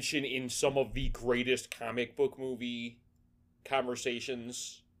mentioned in some of the greatest comic book movie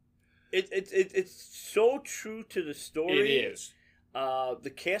conversations? It's so true to the story. It is.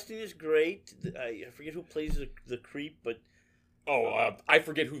 The casting is great. I forget who plays the creep, but I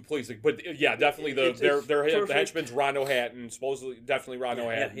forget who plays it, but yeah, definitely It's the perfect. henchman's Rondo Hatton, supposedly definitely Rondo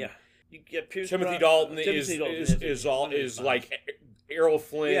Hatton. yeah. You get Pierce Timothy Brosnan- Dalton Timothy Dalton is like Errol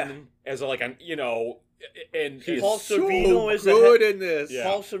Flynn Yeah. as and He's Paul so Sorvino is the good head- in this. Yeah.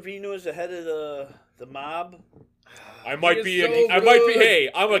 Paul Sorvino is the head of the mob. I might He be is an, so I might be good. hey,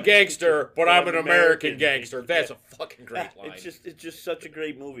 I'm a gangster, but I'm an American gangster. That's a fucking great line. It's just such a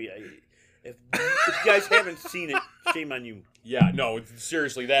great movie. If you guys haven't seen it, shame on you. Yeah, no,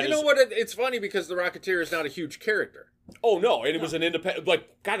 seriously, that You is. know what? It's funny because the Rocketeer is not a huge character. Oh no, and it was an independent.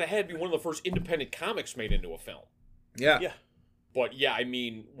 Like, God, it had to be one of the first independent comics made into a film. Yeah. Yeah. But yeah, I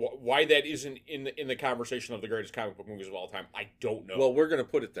mean, why that isn't in the conversation of the greatest comic book movies of all time, I don't know. Well, we're gonna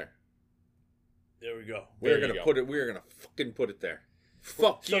put it there. There we go. There We're you gonna go. put it. We're gonna fucking put it there.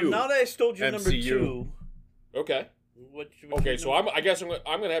 Fuck So you. now that I told you number MCU. two, okay, what okay, so I guess I'm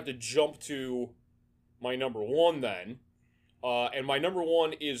gonna have to jump to my number one then, and my number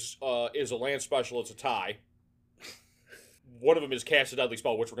one is a land special. It's a tie. One of them is Cast a Deadly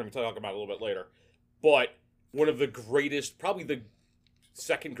Spell, which we're going to talk about a little bit later. But one of the greatest, probably the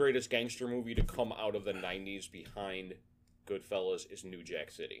second greatest gangster movie to come out of the 90s behind Goodfellas is New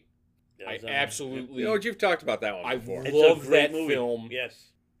Jack City. I absolutely... You know what? You've talked about that one I before. It's a love great that movie. film. Yes.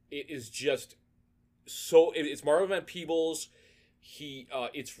 It is just so... It's Marvin Van Peebles.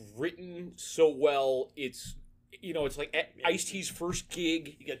 It's written so well. It's... You know, it's like Ice-T's first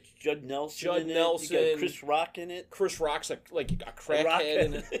gig. You got Judd Nelson. Judd in it. Nelson. You got Chris Rock in it. Chris Rock's a crackhead rockhead.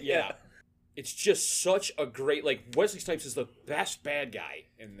 in it. Yeah. It's just such a great, like, Wesley Snipes is the best bad guy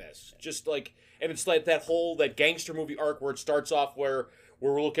in this. Just like, and it's like that gangster movie arc where it starts off where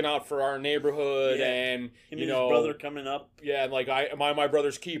we're looking out for our neighborhood Yeah. and, Him you and know, his brother coming up. yeah, and like, am I my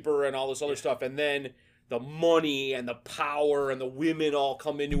brother's keeper and all this other stuff. And then the money and the power and the women all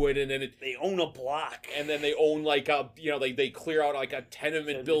come into it, and then They own a block. and then they own like they clear out like a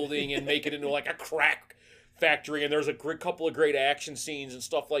tenement building and make it into like a crack factory, and there's a couple of great action scenes and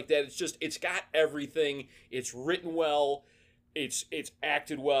stuff like that. It's got everything. It's written well. It's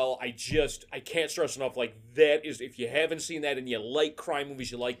acted well. I can't stress enough, like, that is, if you haven't seen that and you like crime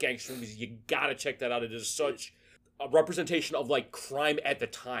movies, you like gangster movies, you gotta check that out. It is such a representation of like crime at the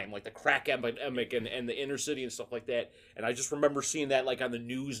time, like the crack epidemic and the inner city and stuff like that. And I just remember seeing that like on the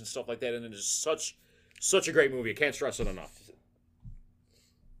news and stuff like that, and it is such a great movie. I can't stress it enough.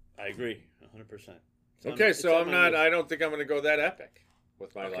 I agree, 100%. Okay, so I don't think I'm going to go that epic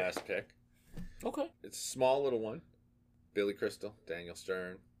with my Okay. last pick. Okay. It's a small little one. Billy Crystal, Daniel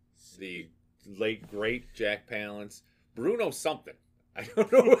Stern, the late great Jack Palance, Bruno something. I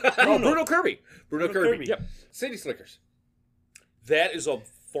don't know. Oh, Bruno Kirby. Bruno Bruno Kirby. Kirby. Yep. City Slickers. That is a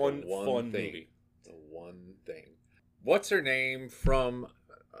fun, The one fun thing. movie. The one thing. What's her name from?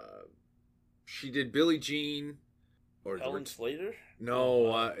 She did Billie Jean, or Helen Slater?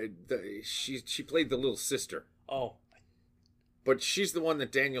 no? She played the little sister, Oh, but she's the one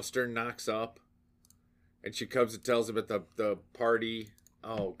that Daniel Stern knocks up, and she comes and tells him at the party.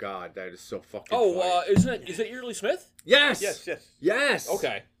 Oh God, that is so fucking. Oh, funny. is it Yearly Smith? Yes, yes. yes.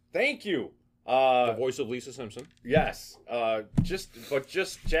 Okay. Thank you. The voice of Lisa Simpson. Yes. Just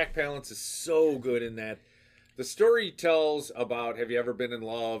Jack Palance is so good in that. The story he tells about have you ever been in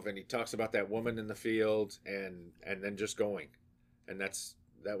love, and he talks about that woman in the field, and then just going, and that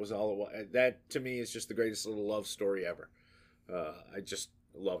was all it was. That to me is just the greatest little love story ever. I just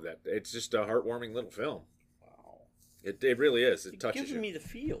love that. It's just a heartwarming little film. Wow. It really is. It You're touches giving you. me the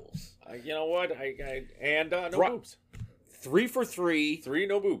feels. You know what? No Right. boobs. 3 for 3. 3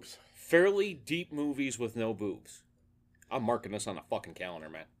 no boobs. Fairly deep movies with no boobs. I'm marking this on the fucking calendar,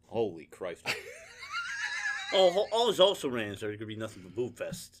 man. Holy Christ. Oh, all his also rans are going to be nothing but boob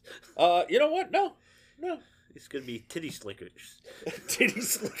fest. You know what? No. It's going to be titty slickers. Titty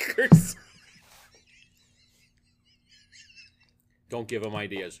Slickers. Don't give him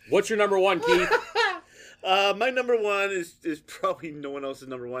ideas. What's your number one, Keith? My number one is probably no one else's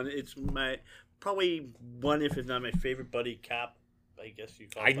number one. It's my probably one, if it's not my favorite buddy cop. I guess you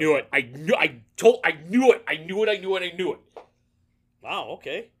call I knew it. I knew it. Wow.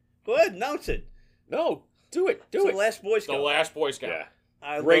 Okay. Go ahead, announce it. No, do it. It's The Last Boy The Scout. Last Boy Scout. Yeah.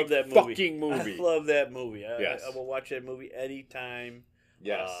 I Great love that movie. fucking movie. I love that movie. Yes. I will watch that movie anytime.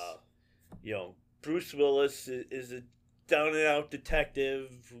 Yes. Bruce Willis is a down and out detective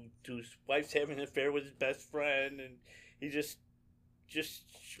whose wife's having an affair with his best friend, and he just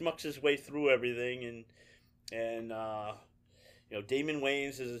schmucks his way through everything. And Damon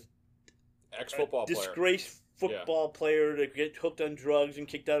Wayans is Ex-football a player. disgraced football player to get hooked on drugs and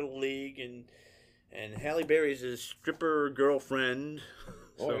kicked out of the league, and Halle Berry's his stripper girlfriend.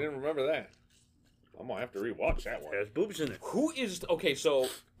 Oh, I didn't remember that. I'm gonna have to rewatch that one. There's boobs in it. Who is... Okay, so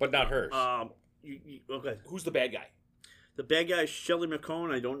But not hers. Okay. who's the bad guy? The bad guy is Shelley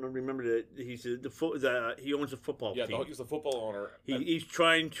McCone. I don't remember that. He's he owns a football Yeah, team. he's the football owner. He's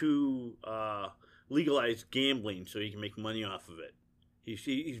trying to legalize gambling so he can make money off of it.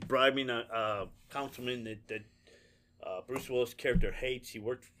 He's bribing a councilman that Bruce Willis' character hates. He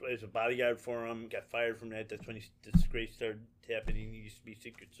worked as a bodyguard for him, got fired from that. That's when his disgrace started happening. He used to be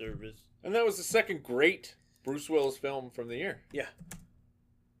Secret Service. And that was the second great Bruce Willis film from the year. Yeah.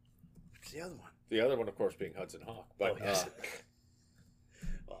 What's the other one? The other one, of course, being Hudson Hawk. But Oh, yes.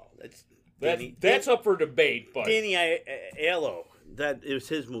 Well, that's That's up for debate, but... Danny Aiello. That it was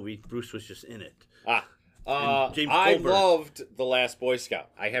his movie. Bruce was just in it. James I Colbert. loved The Last Boy Scout.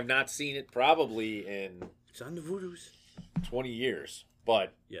 I have not seen it probably in It's on the Voodoos. 20 years,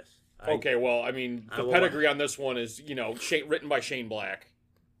 but Yes. Okay, well, I mean, I the will- pedigree on this one is, written by Shane Black,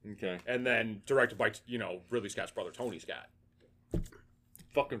 okay, and then directed by, Ridley Scott's brother, Tony Scott.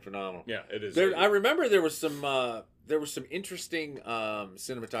 fucking phenomenal. Yeah, it is. I remember there was some interesting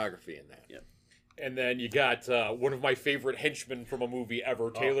cinematography in that. Yeah. And then you got one of my favorite henchmen from a movie ever,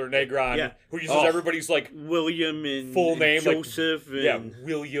 Taylor Negron, Yeah. who uses Oh. everybody's, William and full name, like- Joseph and yeah,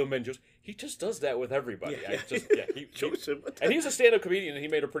 William, and just... He just does that with everybody. Yeah. Joseph. What the- And he's a stand-up comedian, and he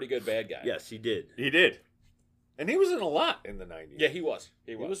made a pretty good bad guy. Yes, he did. He did, and he was in a lot in the 90s. Yeah, he was.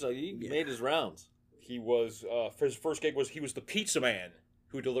 he made his rounds. He was his first gig was he was the pizza man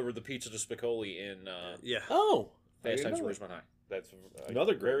who delivered the pizza to Spicoli in Yeah. Oh, I Fast didn't Times at know that. Ridgemont High. That's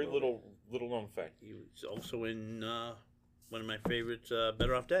Another great very movie. little known fact. He was also in one of my favorites,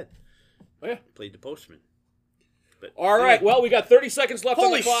 Better Off Dead. Oh, yeah. Played the postman. But All right, well we got 30 seconds left on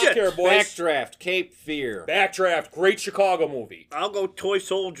Holy the clock shit! here, boys. Backdraft, Cape Fear. Backdraft, great Chicago movie. I'll go Toy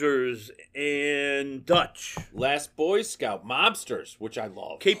Soldiers and Dutch. Last Boy Scout, Mobsters, which I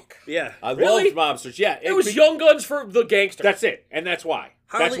love. Yeah. I Really? loved Mobsters. Yeah, It was Young Guns for the gangsters. That's it, and that's why.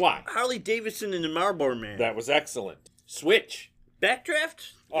 That's why. Harley Davidson and the Marlboro Man. That was excellent. Switch.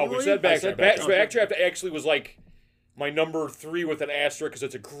 Backdraft? Oh, we said I Backdraft. said Backdraft actually was like my number 3 with an asterisk because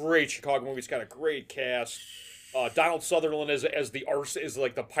it's a great Chicago movie. It's got a great cast. Donald Sutherland is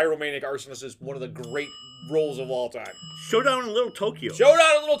like the pyromaniac arsonist is one of the great roles of all time. Showdown in Little Tokyo.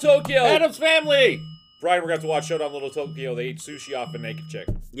 Showdown in Little Tokyo. Adam's Family. Brian, we're going to have to watch Showdown in Little Tokyo. They ate sushi off a naked chick.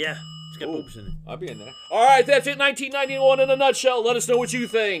 Yeah. It's got Ooh. boobs in it. I'll be in there. All right, that's it. 1991 in a nutshell. Let us know what you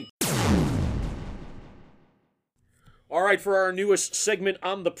think. All right, for our newest segment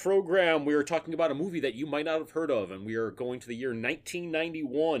on the program, we are talking about a movie that you might not have heard of, and we are going to the year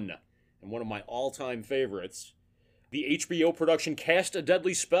 1991, and one of my all-time favorites, the HBO production Cast a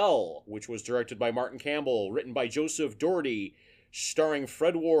Deadly Spell, which was directed by Martin Campbell, written by Joseph Doherty, starring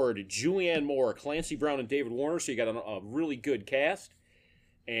Fred Ward, Julianne Moore, Clancy Brown, and David Warner, so you got a really good cast.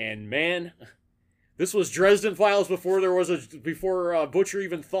 And man, this was Dresden Files before Butcher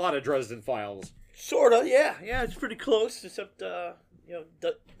even thought of Dresden Files. Sort of, yeah. Yeah, it's pretty close, except, the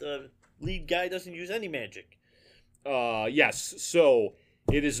lead guy doesn't use any magic. Yes, so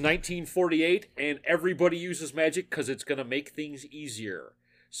it is 1948, and everybody uses magic because it's going to make things easier.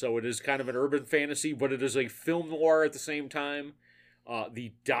 So it is kind of an urban fantasy, but it is a film noir at the same time.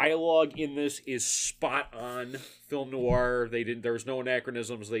 The dialogue in this is spot on film noir. There's no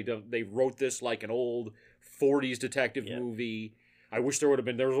anachronisms. They wrote this like an old 40s detective movie. I wish there was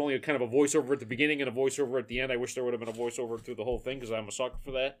only a kind of a voiceover at the beginning and a voiceover at the end. I wish there would have been a voiceover through the whole thing because I'm a sucker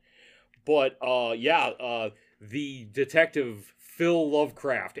for that. But the detective Phil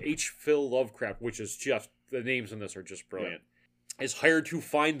Lovecraft, Phil Lovecraft, which is just, the names in this are just brilliant, is hired to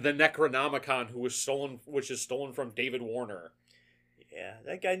find the Necronomicon which is stolen from David Warner. Yeah,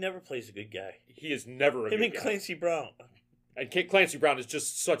 that guy never plays a good guy. He is never a Him good and guy. Clancy Brown. And Clancy Brown is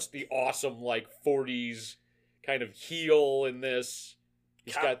just such the awesome, 40s kind of heel in this.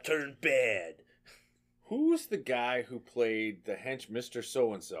 Cop turned bad. Who's the guy who played the hench Mr.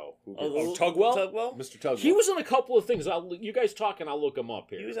 So-and-so? Tugwell? Tugwell? Mr. Tugwell. He was in a couple of things. You guys talk and I'll look him up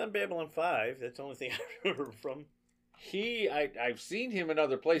here. He was on Babylon 5. That's the only thing I remember from. I've seen him in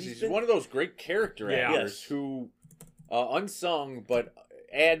other places. He's been- one of those great character Yeah. actors Yes. who, unsung, but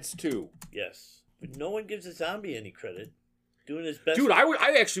adds to. Yes. But no one gives a zombie any credit. Doing his best. Dude,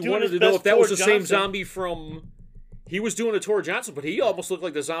 I actually doing wanted his to know best if that was Tor the same Johnson. zombie from... He was doing a Tor Johnson, but he almost looked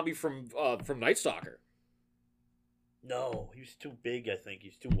like the zombie from Night Stalker. No, he was too big, I think.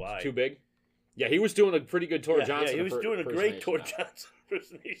 He's too wide. Too big? Yeah, he was doing a pretty good Tor Yeah, Johnson. he was doing a great Tor impersonation. Johnson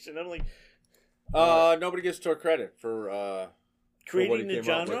impersonation. I'm like, Nobody gives Tor credit for what creating he the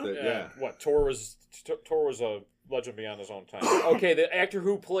came up genre? with it. Yeah. What, Tor was a legend beyond his own time. Okay, the actor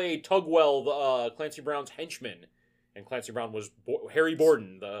who played Tugwell, Clancy Brown's henchman, and Clancy Brown was Harry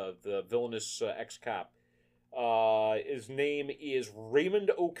Borden, the villainous ex-cop. His name is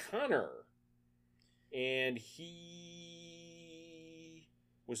Raymond O'Connor, and he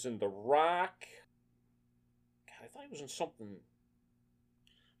was in The Rock. God, I thought he was in something.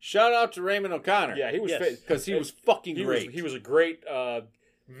 Shout out to Raymond O'Connor. Yeah, he was Yes. because he was fucking great. He was a great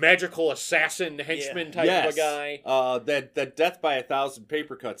magical assassin henchman type of a guy. That Death by 1,000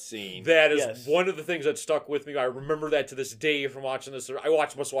 paper cut scene. That is Yes. one of the things that stuck with me. I remember that to this day from watching this.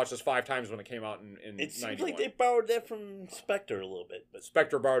 Must watch this 5 times when it came out in It seems 91. like they borrowed that from Spectre a little bit, but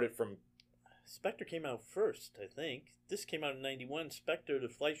Spectre borrowed it from... Spectre came out first, I think. This came out in 91. Spectre, the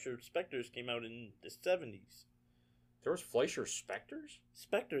Fleischer Spectres came out in the 70s. There was Fleischer Spectres?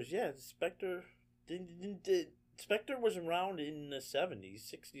 Spectres, yeah. Spectre Spectre was around in the 70s,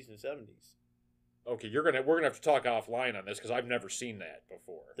 60s and 70s. Okay, we're gonna have to talk offline on this because I've never seen that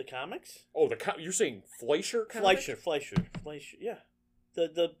before. The comics? Oh, you're saying Fleischer comic? Fleischer, yeah.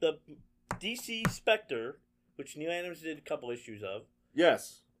 The DC Spectre, which Neil Adams did a couple issues of.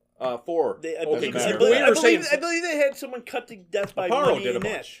 Yes. 4. I Okay, believe, because I we believe, were saying- I believe they had someone cut to death by Aparo money did a in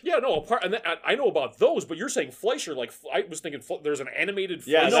that. bunch. Yeah, no, I know about those, but you're saying Fleischer. I was thinking there's an animated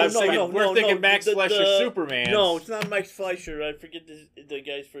Yeah, Fleischer. I was thinking, we're thinking Max Fleischer Superman. No, it's not Max Fleischer. I forget the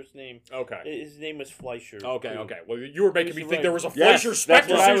guy's first name. Okay. His name was Fleischer. Okay. too. Well, you were making me He's think right. there was a Yes, Fleischer that's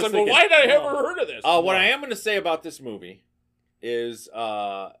Spectre what I was series. Well, thinking. why did I No. ever heard of this? What I am going to say about this movie is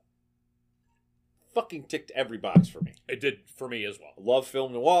fucking ticked every box for me. It did for me as well. I love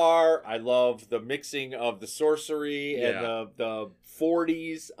film noir. I love the mixing of the sorcery and the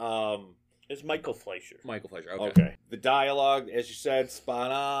 40s. It's Michael Fleischer. Michael Fleischer. Okay. The dialogue, as you said,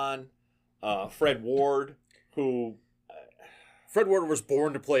 spot on. Fred Ward, who... Fred Ward was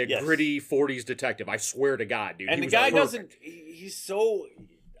born to play a Yes. gritty 40s detective. I swear to God, dude. And He the was guy perfect. doesn't... He's so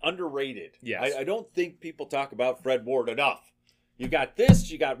underrated. Yes. I don't think people talk about Fred Ward enough. You got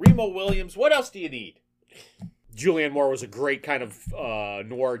this, you got Remo Williams. What else do you need? Julianne Moore was a great kind of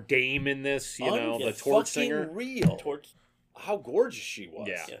noir dame in this, the torch singer. Real. Torch. How gorgeous she was.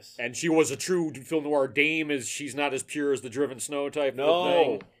 Yeah. Yes. And she was a true film noir dame. She's not as pure as the Driven Snow type of No.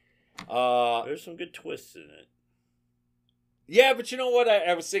 thing. There's some good twists in it. Yeah, but you know what?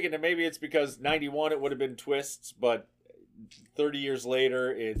 I was thinking that maybe it's because 91 it would have been twists, but 30 years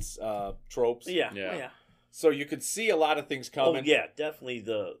later it's tropes. Yeah. Yeah. Yeah. So you could see a lot of things Oh coming. yeah, definitely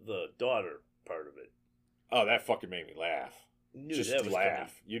the daughter part of it. Oh, that fucking made me laugh. You knew Just that was laugh.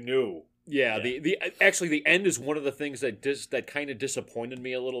 coming. You knew. Yeah, Yeah. the actually the end is one of the things that kind of disappointed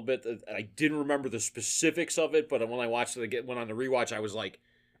me a little bit. I didn't remember the specifics of it, but when I watched it again, went on the rewatch, I was like,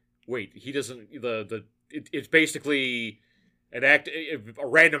 "Wait, he doesn't." It's basically an act, a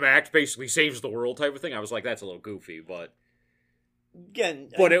random act, basically saves the world type of thing. I was like, "That's a little goofy," but Again,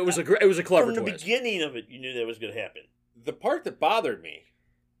 it was a clever from the twist. beginning of it, you knew that was going to happen. The part that bothered me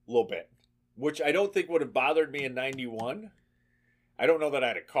a little bit, which I don't think would have bothered me in 91, I don't know that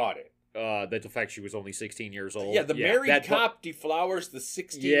I'd have caught it. That the fact she was only 16 years old. Yeah, the married that- cop deflowers the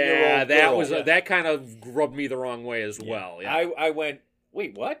 16-year-old Yeah, that girl. was that kind of rubbed me the wrong way as well. Yeah, I went,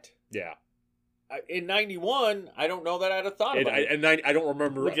 wait, what? yeah. In 91, I don't know that I'd have thought about it. I don't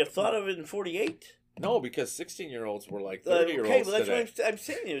remember. Would you have thought of it in 48? No, because 16-year-olds were like 30-year-olds Okay, well that's today. what I'm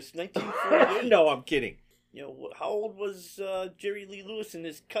saying. It was 1948. No, I'm kidding. You know, how old was Jerry Lee Lewis and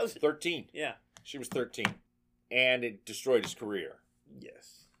his cousin? 13. Yeah. She was 13. And it destroyed his career.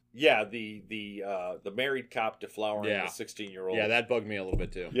 Yes. Yeah, the married cop deflowering Yeah. the 16-year-old. Yeah, that bugged me a little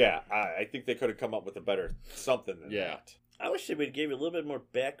bit too. Yeah, I think they could have come up with a better something than Yeah. that. I wish they would have gave you a little bit more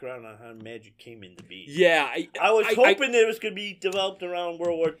background on how magic came into being. Yeah, I was hoping it was going to be developed around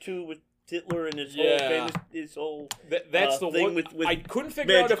World War II with Hitler and his whole Yeah. famous, his whole. that's the thing one. with I couldn't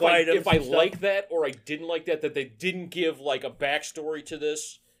figure out magical items if I and stuff. liked that or I didn't like that they didn't give like a backstory to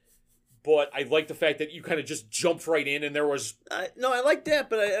this. But I like the fact that you kind of just jumped right in and there was No, I like that,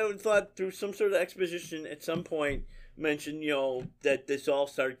 but I would thought through some sort of exposition at some point mentioned, that this all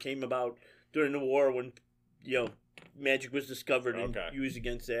came about during the war when, magic was discovered and Okay. used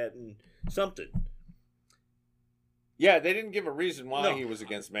against that and something. Yeah, they didn't give a reason why No. he was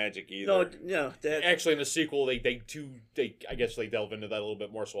against magic either. No, that actually in the sequel they I guess they delve into that a little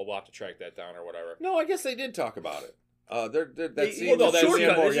bit more, so we'll have to track that down or whatever. No, I guess they did talk about it. That He- scene no, it's that's a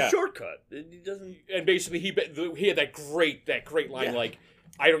shortcut. more, It's yeah. a shortcut. It doesn't. And basically he had that great line Yeah. like,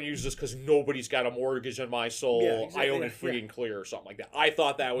 I don't use this because nobody's got a mortgage on my soul. Yeah, exactly, I own yeah, it free yeah. and clear or something like that. I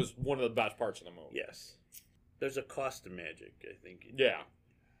thought that was one of the best parts of the movie. Yes, there's a cost to magic. I think. Yeah.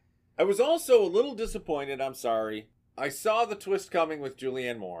 I was also a little disappointed, I'm sorry. I saw the twist coming with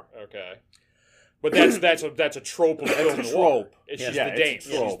Julianne Moore. Okay. But that's a trope of That's film a noir. trope. It's Yeah, just the dame. it's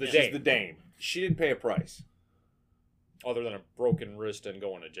a trope. She's the dame. She didn't pay a price. Other than a broken wrist and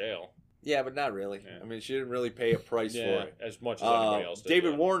going to jail. Yeah, but not really. Yeah. I mean, she didn't really pay a price Yeah, for it. as much as anybody else did.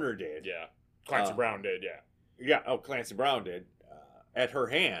 David yeah. Warner did. Yeah. Clancy Uh, Brown did, yeah. Yeah, Clancy Brown did at her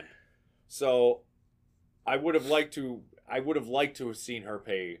hand. So I would have liked to have seen her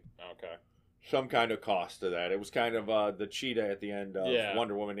pay Okay. some kind of cost to that. It was kind of the cheetah at the end of Yeah.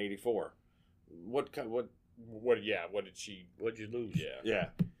 Wonder Woman 84. What What did she What'd you lose? Yeah. yeah.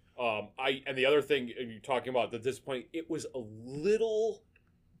 And the other thing you're talking about at this point, it was a little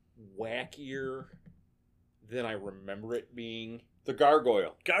wackier than I remember it being. The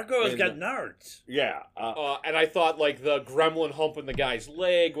gargoyle. Gargoyle's In got the- nards. Yeah. And I thought like the gremlin humping the guy's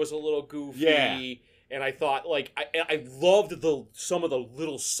leg was a little goofy. Yeah. And I thought like I loved some of the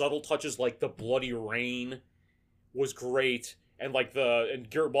little subtle touches, like the bloody rain was great. And like and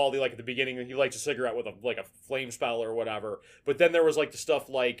Garibaldi, like at the beginning, he lights a cigarette with a flame spell or whatever. But then there was like the stuff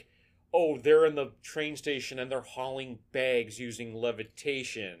like, oh, they're in the train station and they're hauling bags using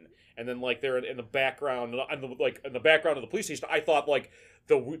levitation. And then like they're in the background, and in the background of the police station, I thought like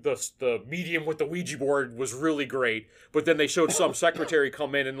the medium with the Ouija board was really great. But then they showed some secretary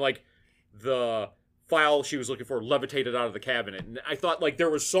come in and like the file she was looking for levitated out of the cabinet, and I thought like there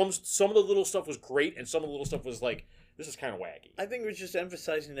was some of the little stuff was great, and some of the little stuff was like, this is kind of wacky. I think it was just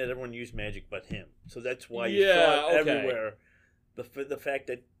emphasizing that everyone used magic but him. So that's why Yeah, saw it okay. everywhere. The fact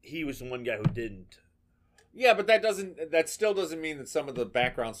that he was the one guy who didn't. Yeah, but that still doesn't mean that some of the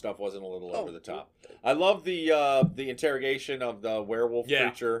background stuff wasn't a little over the top. I love the interrogation of the werewolf Yeah.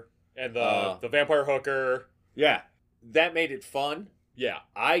 creature. And the vampire hooker. Yeah. That made it fun. Yeah.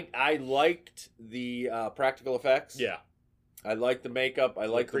 I liked the practical effects. Yeah. I liked the makeup. I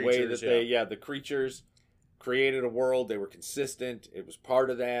liked the way that creatures, the creatures created a world. They were consistent. It was part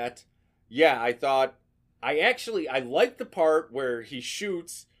of that. Yeah, I thought I liked the part where he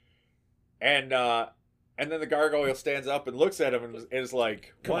shoots and then the gargoyle stands up and looks at him and is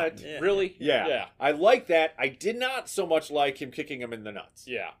like, Come on, "What?" Yeah. really? Yeah. Yeah. I like that. I did not so much like him kicking him in the nuts.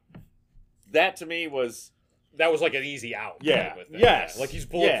 Yeah. That to me was That was like an easy out. Yeah. type of thing. Yes. Yeah. Like he's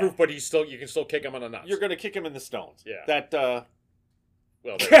bulletproof, Yeah. but you can still kick him in the nuts. you're going to kick him in the stones. Yeah. That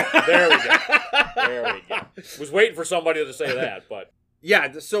Well, there we go. There we go. Was waiting for somebody to say that, but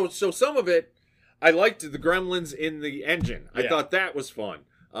Yeah, so some of it, I liked the gremlins in the engine. I Yeah. thought that was fun.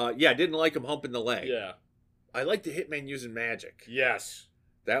 Yeah, I didn't like him humping the leg. yeah. I like the Hitman using magic. Yes.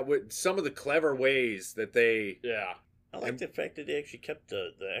 That would some of the clever ways that they. Yeah. I like the fact that they actually kept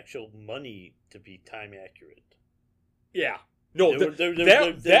the actual money to be time accurate. Yeah. No,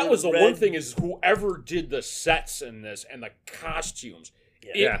 that was the one thing is whoever did the sets in this and the costumes,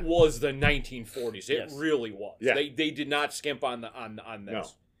 it was the 1940s. It really was. Yeah. They did not skimp on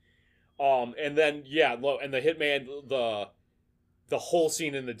this. No. And then and the Hitman, the whole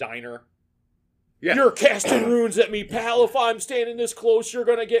scene in the diner. Yeah. You're casting runes at me, pal. If I'm standing this close, you're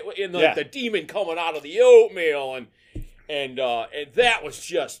gonna get the demon coming out of the oatmeal, and that was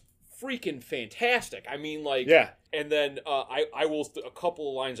just freaking fantastic. I mean, like, And then I will a couple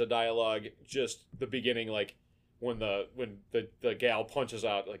of lines of dialogue, just the beginning, like when the gal punches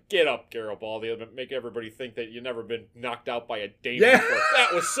out, like, get up, Garibaldi, make everybody think that you've never been knocked out by a demon before.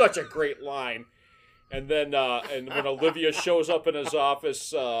 That was such a great line. And then and when Olivia shows up in his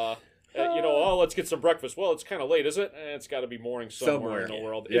office. Let's get some breakfast. Well, it's kind of late, isn't it? It's got to be morning somewhere in the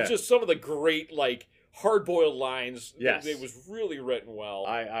world. Yeah. It's just some of the great, like, hard-boiled lines. Yes. It was really written well.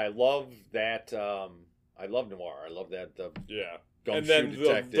 I love that. I love noir. I love that. And then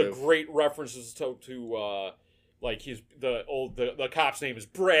the great references to like the cop's name is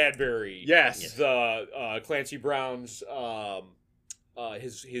Bradbury. Yes. The Clancy Brown's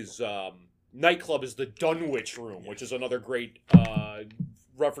his nightclub is the Dunwich Room, which is another great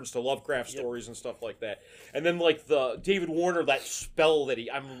reference to Lovecraft stories and stuff like that. And then, like, the David Warner, that spell that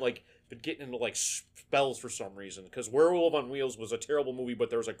I'm like been getting into, like, spells for some reason, because Werewolf on Wheels was a terrible movie, but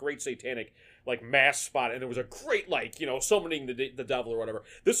there was a great satanic, like, mass spot, and there was a great, like, summoning the devil or whatever.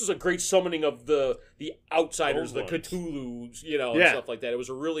 This was a great summoning of the outsiders, the Cthulhu's, and stuff like that. It was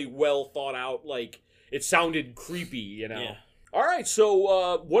a really well thought out, like, it sounded creepy, Yeah. All right,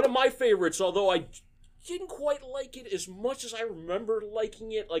 so one of my favorites, although I didn't quite like it as much as I remember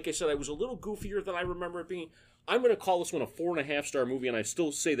liking it. Like I said, I was a little goofier than I remember it being. I'm going to call this one a 4.5-star movie, and I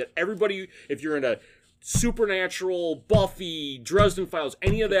still say that everybody, if you're into Supernatural, Buffy, Dresden Files,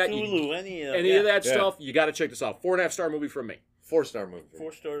 any of that, Cthulhu, any of that stuff, you got to check this out. 4.5-star movie from me. 4-star movie.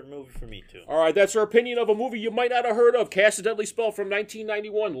 4-star movie for me, too. All right, that's our opinion of a movie you might not have heard of, Cast a Deadly Spell from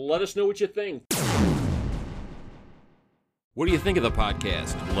 1991. Let us know what you think. What do you think of the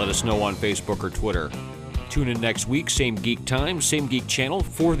podcast? Let us know on Facebook or Twitter. Tune in next week, same geek time, same geek channel,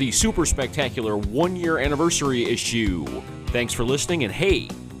 for the super spectacular 1-year anniversary issue. Thanks for listening, and hey,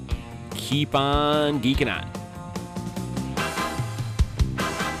 keep on geeking on.